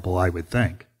vulnerable, I would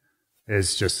think,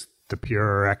 is just the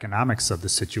pure economics of the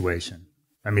situation.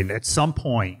 I mean, at some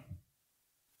point,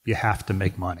 you have to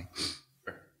make money.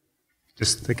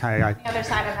 Just the kind of... The other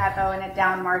side of that, though, in a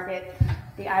down market,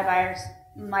 the iBuyers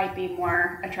might be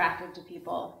more attractive to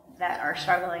people that are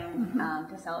struggling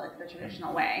to sell it the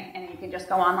traditional way. And you can just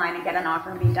go online and get an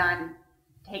offer and be done,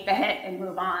 take the hit and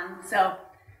move on. So,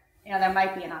 there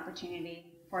might be an opportunity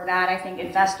for that. I think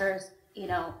investors,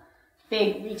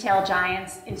 big retail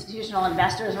giants, institutional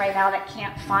investors right now that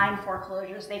can't find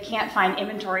foreclosures, they can't find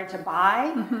inventory to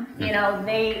buy.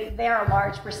 They're a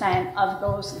large percent of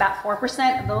those, that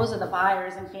 4%, those are the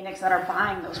buyers in Phoenix that are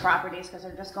buying those properties because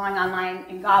they're just going online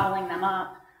and gobbling them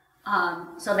up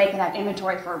so they can have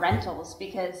inventory for rentals,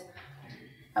 because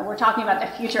we're talking about the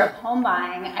future of home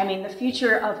buying. I mean, the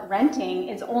future of renting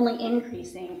is only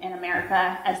increasing in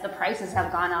America as the prices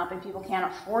have gone up and people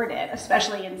can't afford it,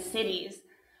 especially in cities.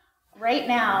 Right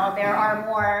now, there are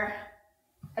more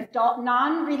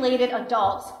non-related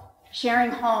adults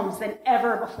sharing homes than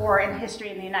ever before in history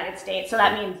in the United States. So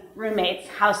that means roommates,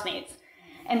 housemates.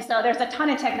 And so there's a ton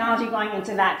of technology going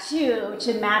into that too,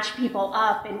 to match people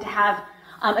up and to have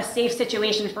a safe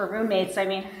situation for roommates. I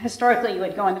mean, historically, you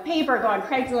would go in the paper, go on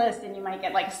Craigslist, and you might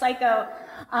get like a psycho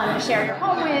to share your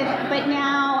home with. But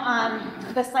now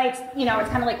the sites, it's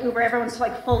kind of like Uber. Everyone's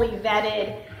like fully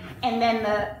vetted. And then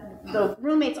the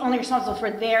roommate's only responsible for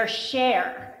their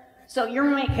share. So your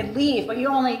roommate could leave, but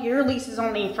your lease is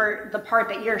only for the part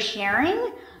that you're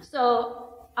sharing. So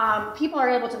people are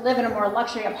able to live in a more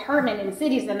luxury apartment in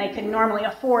cities than they could normally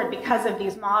afford because of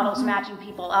these models matching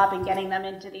people up and getting them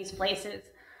into these places.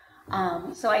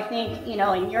 So I think,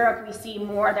 in Europe we see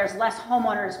more, there's less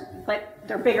homeowners, but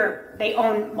they're bigger, they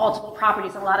own multiple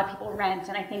properties, a lot of people rent,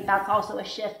 and I think that's also a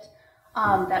shift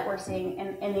that we're seeing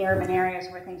in the urban areas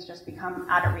where things just become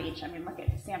out of reach. I mean, look at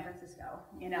San Francisco,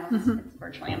 it's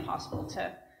virtually impossible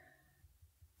to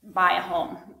buy a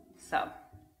home, so.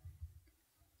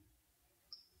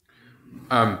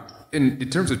 In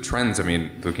terms of trends, I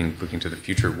mean, looking to the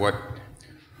future,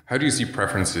 how do you see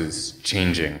preferences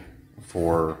changing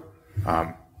for,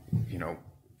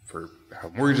 for how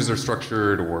mortgages are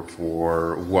structured, or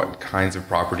for what kinds of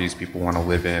properties people want to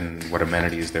live in, what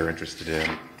amenities they're interested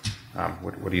in?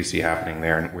 What do you see happening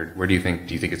there, and where do you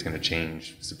think it's going to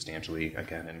change substantially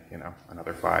again in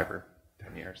another 5 or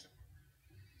 10 years?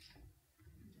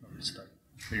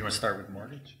 You want to start with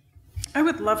mortgage? I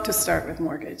would love to start with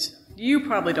mortgage. You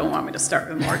probably don't want me to start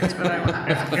with mortgage, but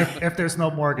I would. If there's no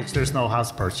mortgage, there's no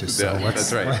house purchase. So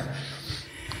that's right.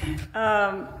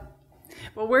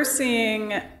 Well, we're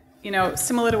seeing,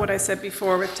 similar to what I said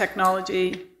before with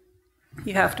technology,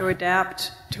 you have to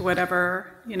adapt to whatever,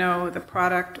 the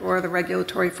product or the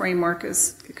regulatory framework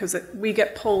is, because we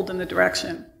get pulled in the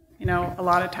direction. A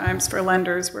lot of times for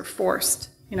lenders, we're forced,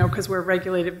 because we're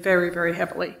regulated very, very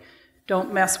heavily.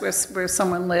 Don't mess with where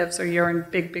someone lives or you're in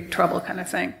big, big trouble kind of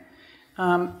thing.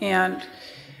 And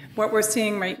what we're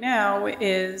seeing right now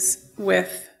is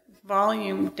with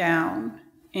volume down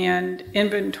and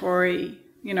inventory,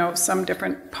 some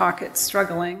different pockets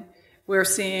struggling, we're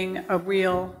seeing a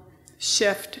real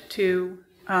shift to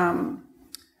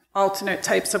alternate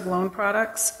types of loan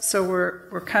products. So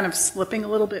we're kind of slipping a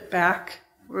little bit back.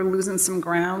 We're losing some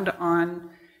ground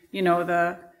on,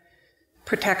 the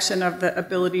protection of the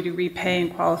ability to repay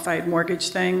and qualified mortgage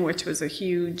thing, which was a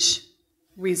huge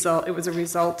result. It was a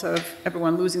result of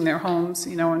everyone losing their homes,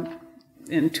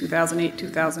 in 2008,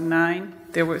 2009.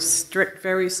 There were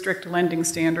very strict lending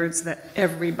standards that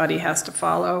everybody has to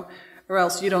follow, or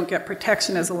else you don't get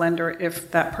protection as a lender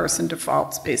if that person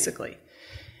defaults, basically.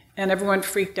 And everyone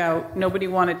freaked out. Nobody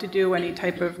wanted to do any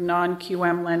type of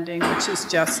non-QM lending, which is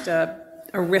just a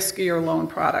riskier loan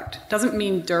product. Doesn't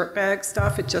mean dirtbag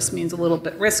stuff, it just means a little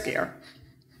bit riskier.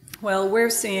 Well, we're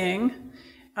seeing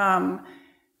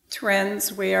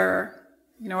trends where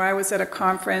I was at a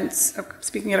conference,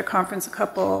 speaking at a conference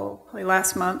probably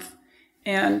last month,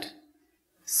 and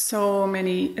so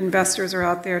many investors are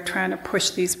out there trying to push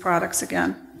these products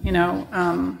again,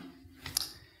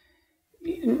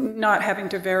 not having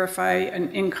to verify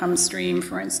an income stream,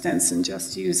 for instance, and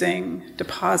just using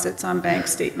deposits on bank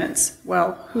statements.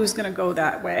 Well, who's going to go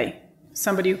that way?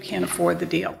 Somebody who can't afford the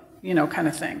deal, kind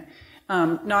of thing.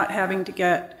 Not having to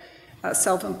get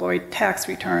self-employed tax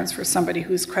returns for somebody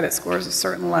whose credit score is a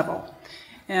certain level.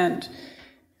 And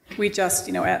we just,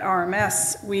 at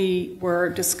RMS, we were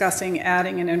discussing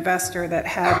adding an investor that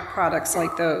had products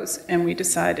like those, and we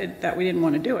decided that we didn't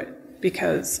want to do it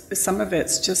because some of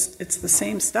it's the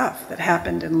same stuff that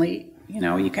happened in late. You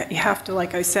have to,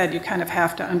 like I said, you kind of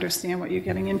have to understand what you're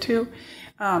getting into.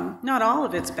 Not all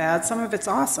of it's bad, some of it's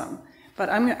awesome. But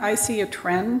I see a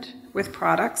trend with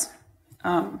products.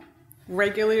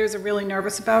 Regulators are really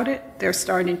nervous about it. They're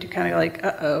starting to kind of like,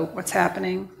 uh-oh, what's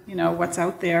happening? What's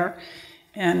out there?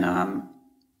 And,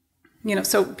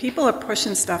 so people are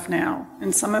pushing stuff now,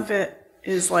 and some of it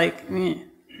is like,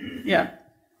 yeah.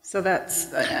 So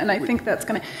and I think that's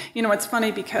going to, it's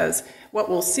funny because what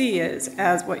we'll see is,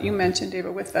 as what you mentioned,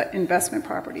 Dava, with the investment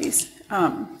properties,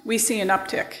 we see an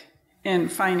uptick in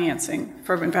financing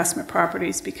for investment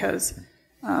properties because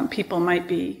people might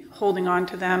be holding on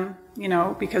to them,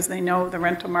 because they know the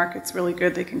rental market's really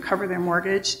good. They can cover their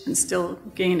mortgage and still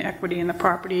gain equity in the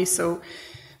property. So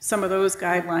some of those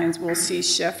guidelines we'll see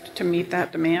shift to meet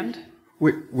that demand.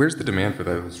 Where's the demand for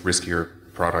those riskier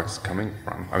products coming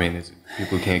from? I mean, is it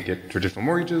people who can't get traditional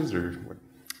mortgages, or what?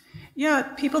 Yeah,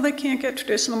 people that can't get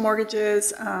traditional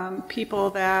mortgages, people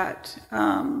that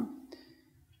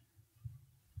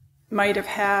might have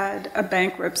had a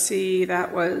bankruptcy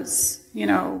that was,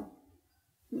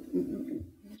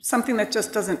 something that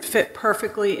just doesn't fit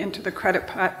perfectly into the credit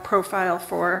profile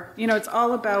for, it's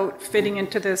all about fitting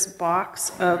into this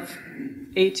box of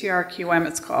ATR-QM,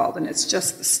 it's called, and it's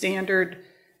just the standard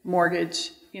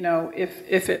mortgage.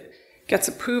 If it gets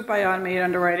approved by automated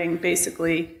underwriting,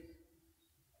 basically,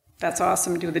 that's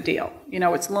awesome, do the deal.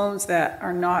 It's loans that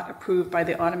are not approved by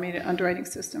the automated underwriting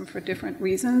system for different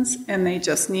reasons, and they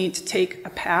just need to take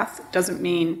a path. Doesn't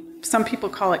mean, some people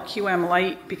call it QM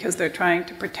light because they're trying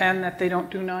to pretend that they don't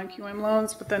do non-QM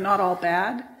loans, but they're not all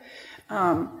bad.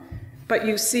 But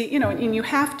you see, and you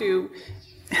have to,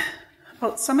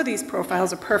 well, some of these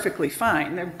profiles are perfectly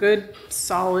fine. They're good,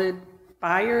 solid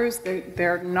buyers.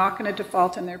 They're not going to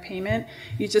default in their payment.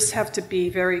 You just have to be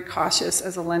very cautious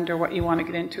as a lender what you want to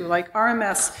get into. Like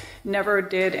RMS never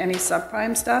did any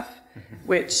subprime stuff,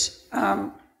 which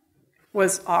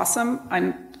was awesome.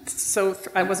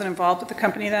 I wasn't involved with the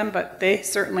company then, but they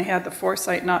certainly had the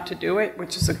foresight not to do it,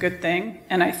 which is a good thing.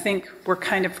 And I think we're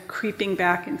kind of creeping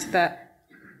back into that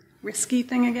risky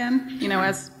thing again,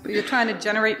 as you're trying to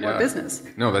generate more business.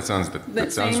 No, that sounds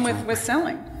same with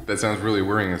selling. That sounds really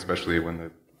worrying, especially when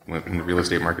the real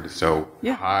estate market is so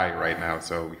high right now.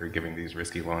 So you're giving these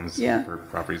risky loans for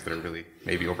properties that are really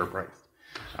maybe overpriced.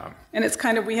 And it's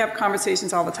kind of, we have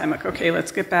conversations all the time, like, okay,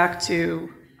 let's get back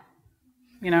to,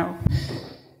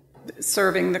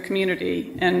 serving the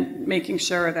community and making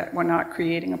sure that we're not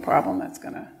creating a problem that's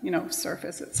going to,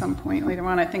 surface at some point later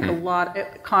on. I think a lot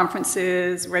at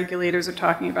conferences, regulators are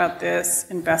talking about this,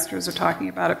 investors are talking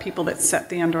about it, people that set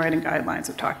the underwriting guidelines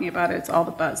are talking about it. It's all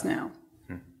the buzz now.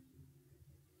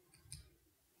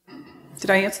 Did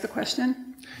I answer the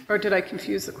question? Or did I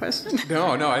confuse the question?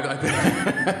 No,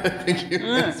 I think you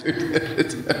answered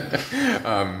it.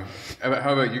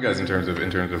 How about you guys in terms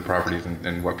of properties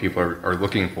and what people are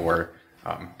looking for?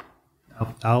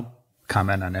 I'll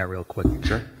comment on that real quick.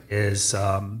 Sure. Is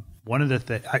one of the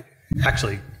things,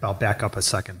 I'll back up a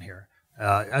second here.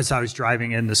 As I was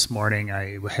driving in this morning,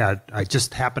 I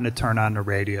just happened to turn on the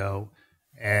radio,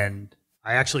 and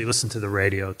I actually listened to the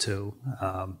radio too,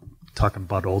 talking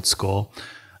about old school.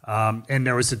 And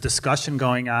there was a discussion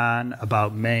going on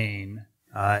about Maine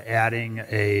adding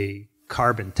a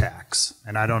carbon tax.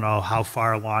 And I don't know how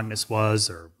far along this was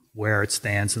or where it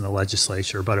stands in the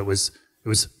legislature, but it was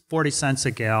 40 cents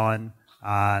a gallon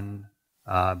on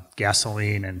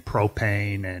gasoline and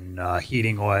propane and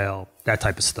heating oil, that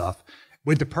type of stuff,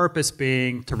 with the purpose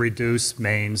being to reduce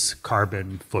Maine's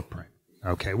carbon footprint.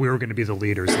 Okay, we were going to be the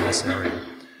leaders in this area.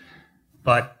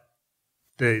 But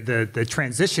the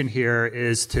transition here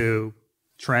is to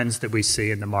trends that we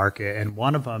see in the market, and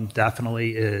one of them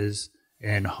definitely is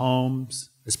in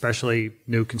homes, especially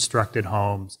new constructed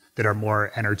homes that are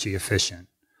more energy efficient.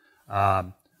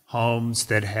 Homes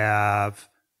that have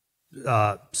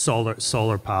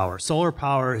solar power. Solar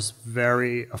power is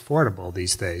very affordable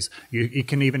these days. You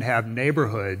can even have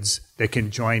neighborhoods that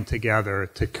can join together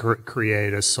to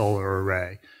create a solar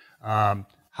array.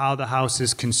 How the house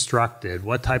is constructed,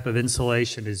 what type of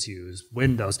insulation is used,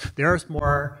 windows. There's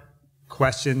more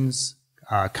questions,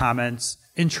 comments,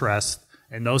 interest,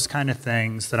 and those kind of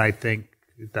things that I think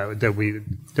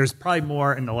there's probably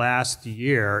more in the last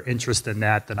year interest in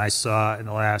that than I saw in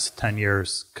the last 10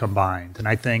 years combined. And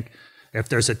I think if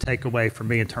there's a takeaway for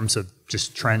me in terms of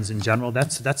just trends in general,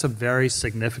 that's a very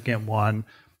significant one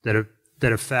that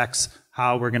affects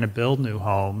how we're going to build new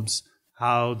homes,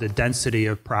 how the density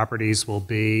of properties will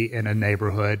be in a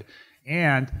neighborhood,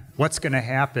 and what's going to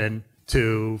happen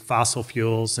to fossil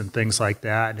fuels and things like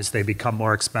that as they become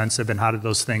more expensive, and how do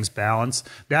those things balance.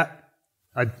 That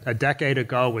a decade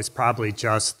ago was probably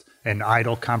just an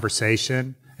idle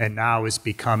conversation, and now is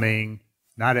becoming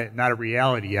not a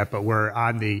reality yet, but we're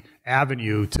on the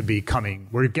avenue to becoming,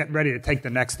 we're getting ready to take the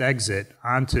next exit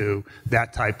onto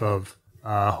that type of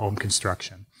home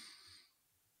construction.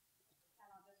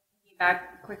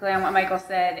 Back quickly on what Michael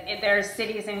said, there's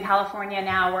cities in California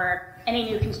now where any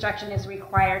new construction is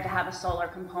required to have a solar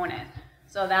component.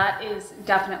 So that is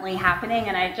definitely happening.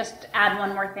 And I just add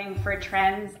one more thing for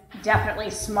trends,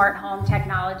 definitely smart home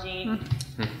technology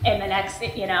in the next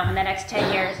 10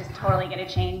 years is totally going to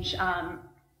change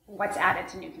what's added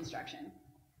to new construction.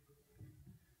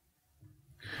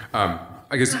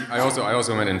 I guess I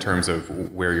also meant in terms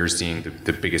of where you're seeing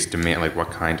the biggest demand, like what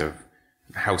kind of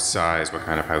house size, what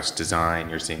kind of house design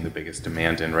you're seeing the biggest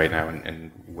demand in right now,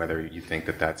 and whether you think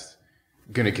that that's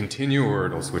going to continue or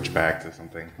it'll switch back to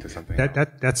something else.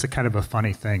 That's a kind of a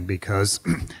funny thing, because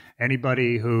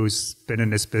anybody who's been in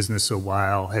this business a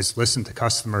while has listened to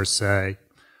customers say,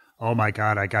 oh my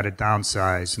God, I got to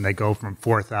downsize, and they go from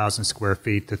 4,000 square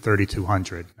feet to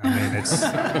 3,200. I mean, it's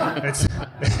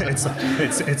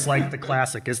like the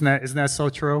classic, isn't that so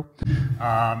true?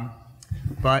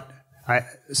 But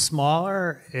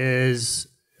smaller is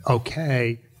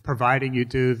okay, providing you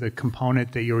do the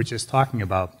component that you were just talking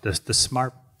about, the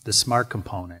smart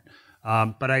component.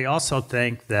 But I also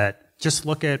think that just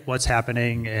look at what's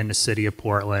happening in the city of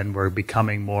Portland. We're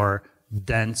becoming more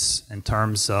dense in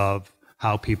terms of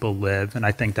how people live, and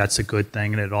I think that's a good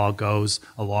thing, and it all goes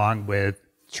along with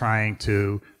trying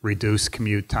to reduce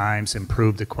commute times,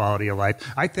 improve the quality of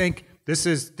life. I think this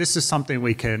is something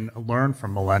we can learn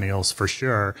from millennials for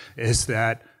sure, is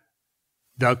that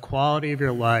the quality of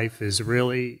your life is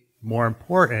really more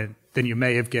important than you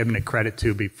may have given it credit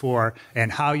to before,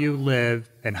 and how you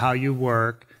live and how you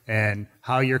work and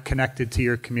how you're connected to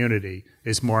your community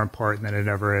is more important than it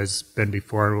ever has been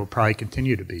before, and will probably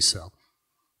continue to be so.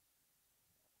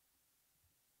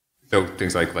 So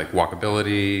things like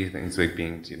walkability, things like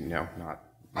being, not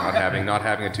having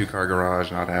a 2-car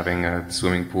garage, not having a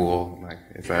swimming pool, like,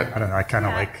 is that? I don't know. I kind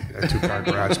of like a 2-car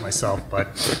garage myself,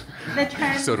 but the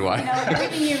trends. So do I.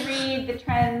 Everything you read, the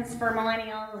trends for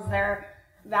millennials, their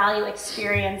value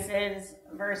experiences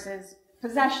versus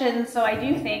possessions. So I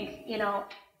do think, in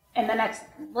the next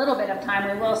little bit of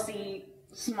time, we will see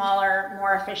smaller,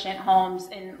 more efficient homes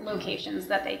in locations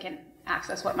that they can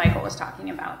access what Michael was talking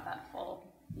about, that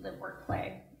full live, work,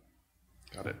 play.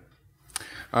 Got it.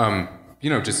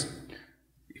 Just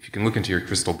if you can look into your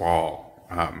crystal ball,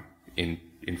 in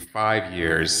 5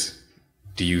 years,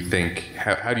 do you think,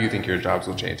 how do you think your jobs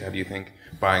will change? How do you think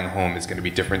buying a home is going to be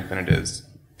different than it is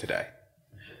today?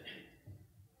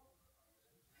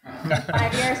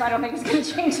 5 years, I don't think it's going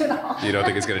to change at all. You don't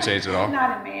think it's going to change at all?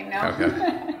 Not in Maine, no.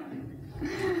 Okay.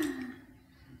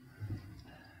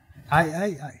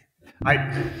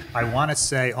 I want to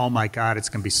say, oh my God, it's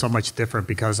going to be so much different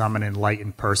because I'm an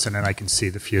enlightened person and I can see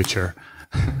the future.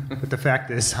 But the fact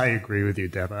is, I agree with you,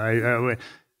 Dava.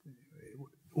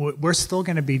 We're still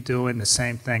going to be doing the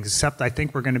same things, except I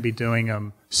think we're going to be doing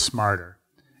them smarter.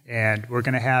 And we're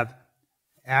going to have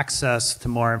access to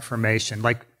more information.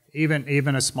 Like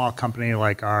even a small company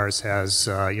like ours has,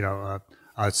 a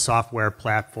software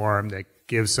platform that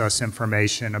gives us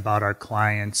information about our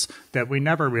clients that we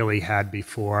never really had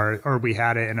before, or we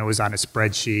had it and it was on a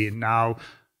spreadsheet, and now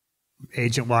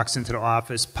agent walks into the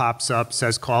office, pops up,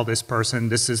 says, call this person,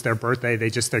 this is their birthday,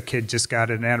 their kid just got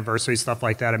an anniversary, stuff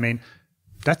like that. I mean,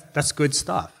 that's good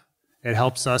stuff. It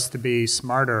helps us to be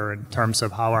smarter in terms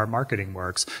of how our marketing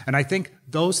works. And I think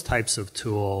those types of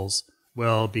tools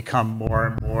will become more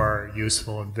and more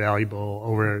useful and valuable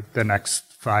over the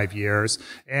next 5 years.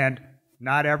 And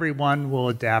not everyone will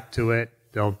adapt to it.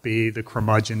 There'll be the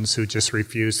curmudgeons who just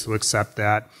refuse to accept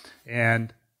that.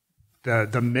 And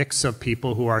the mix of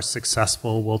people who are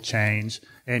successful will change.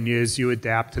 And as you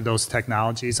adapt to those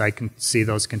technologies, I can see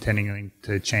those continuing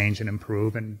to change and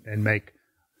improve and make,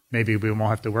 maybe we won't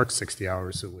have to work 60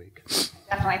 hours a week.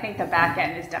 Definitely, I think the back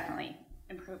end is definitely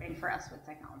improving for us with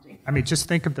technology. I mean, just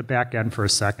think of the back end for a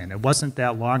second. It wasn't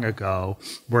that long ago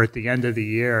where at the end of the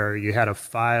year you had a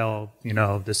file,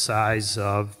 the size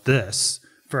of this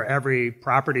for every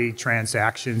property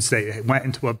transactions that went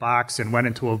into a box and went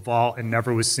into a vault and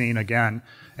never was seen again.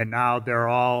 And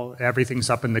now everything's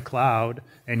up in the cloud,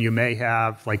 and you may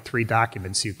have like 3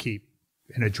 documents you keep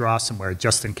in a drawer somewhere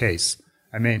just in case.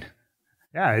 I mean,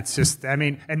 yeah, it's just, and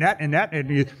you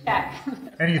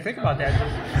think about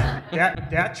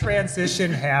that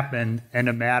transition happened in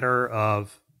a matter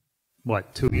of,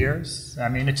 2 years? I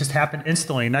mean, it just happened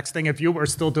instantly. Next thing, if you were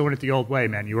still doing it the old way,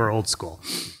 man, you were old school.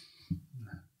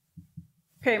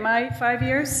 Okay, my 5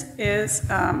 years is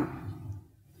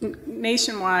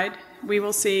nationwide. We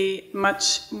will see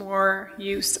much more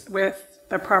use with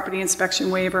the property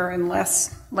inspection waiver and less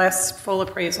full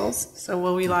appraisals. So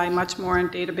we'll rely much more on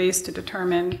database to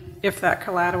determine if that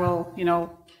collateral,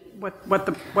 what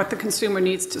the consumer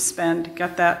needs to spend to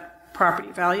get that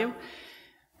property value.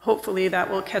 Hopefully that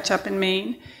will catch up in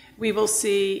Maine. We will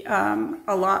see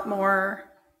a lot more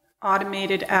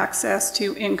automated access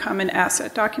to income and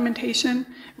asset documentation.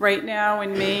 Right now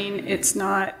in Maine, it's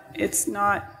not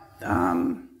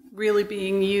really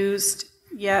being used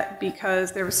yet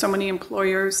because there are so many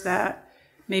employers that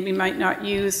maybe might not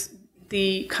use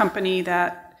the company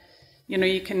that,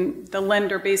 the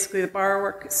lender, basically the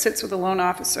borrower sits with a loan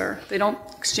officer. They don't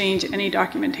exchange any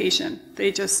documentation.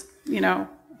 They just, we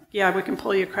can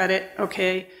pull your credit.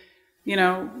 Okay.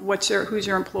 Who's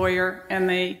your employer? And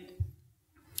they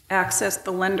access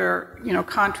the lender,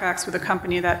 contracts with a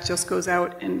company that just goes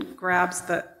out and grabs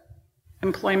the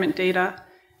employment data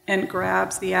and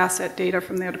grabs the asset data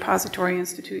from their depository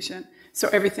institution. So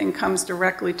everything comes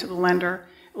directly to the lender,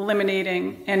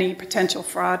 eliminating any potential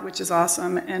fraud, which is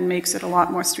awesome, and makes it a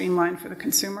lot more streamlined for the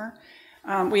consumer.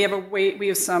 We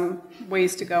have some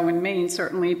ways to go in Maine,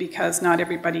 certainly, because not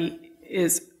everybody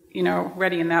is,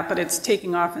 ready in that, but it's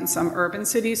taking off in some urban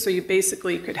cities. So you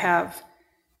basically could have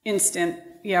instant,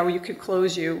 you could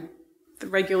close the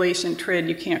regulation TRID,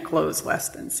 you can't close less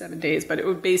than 7 days, but it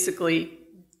would basically,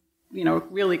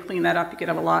 really clean that up. You could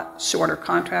have a lot shorter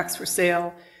contracts for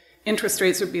sale. Interest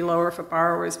rates would be lower for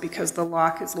borrowers because the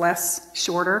lock is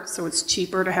shorter, so it's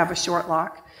cheaper to have a short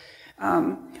lock.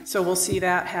 So we'll see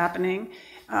that happening.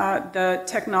 The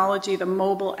technology, the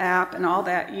mobile app and all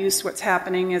that use, what's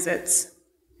happening is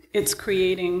it's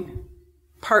creating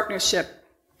partnership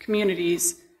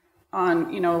communities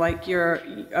on, like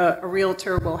a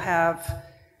realtor will have,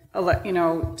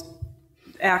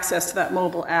 access to that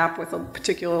mobile app with a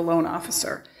particular loan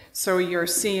officer. So you're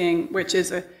seeing, which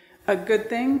is a good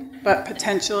thing, but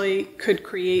potentially could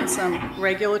create some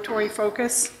regulatory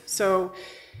focus. So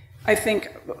I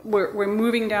think we're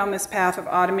moving down this path of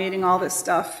automating all this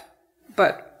stuff,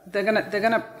 but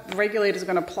regulators are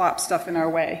gonna plop stuff in our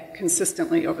way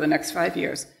consistently over the next 5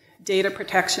 years. Data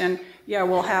protection,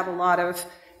 we'll have a lot of,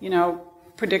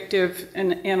 predictive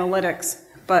and analytics,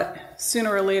 but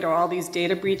sooner or later, all these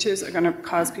data breaches are going to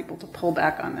cause people to pull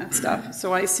back on that stuff.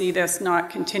 So I see this not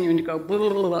continuing to go, blah, blah,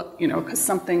 blah, blah, because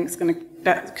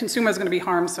that consumer is going to be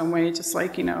harmed some way, just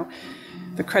like,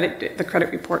 the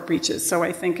credit report breaches. So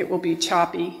I think it will be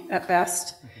choppy at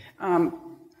best.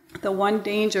 The one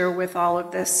danger with all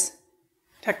of this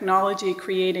technology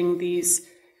creating these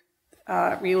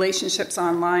relationships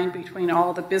online between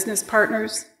all the business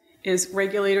partners is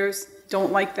regulators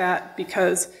don't like that,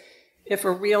 because if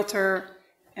a realtor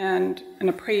and an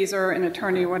appraiser, an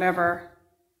attorney, whatever,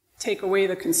 take away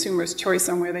the consumer's choice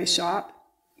on where they shop,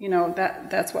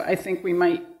 that's what I think we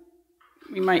might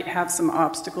have some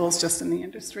obstacles just in the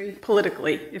industry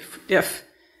politically if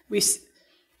we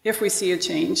see a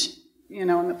change, in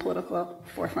the political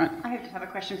forefront. I have a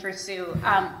question for Sue.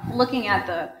 Looking at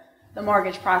the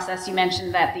mortgage process, you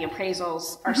mentioned that the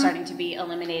appraisals are starting to be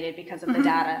eliminated because of the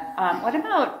data. What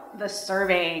about the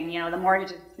surveying, the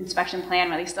mortgage inspection plan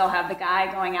where they still have the guy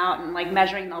going out and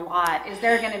measuring the lot? Is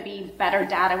there going to be better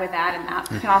data with that, and that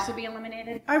can also be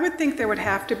eliminated? I would think there would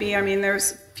have to be. I mean,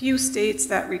 there's few states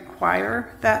that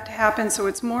require that to happen, so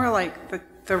it's more like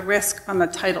the risk on the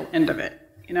title end of it,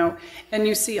 and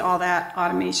you see all that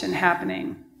automation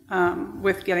happening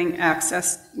with getting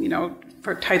access,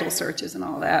 for title searches and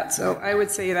all that. So I would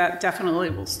say that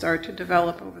definitely will start to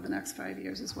develop over the next 5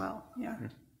 years as well. Yeah.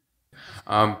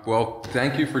 Well,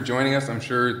 thank you for joining us. I'm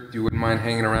sure you wouldn't mind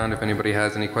hanging around if anybody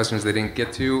has any questions they didn't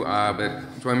get to. But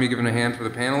join me giving a hand for the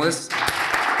panelists.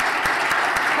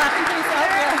 Clapping for yourself,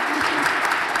 yeah.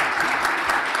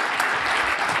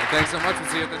 Thanks so much. We'll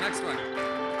see you at the next one.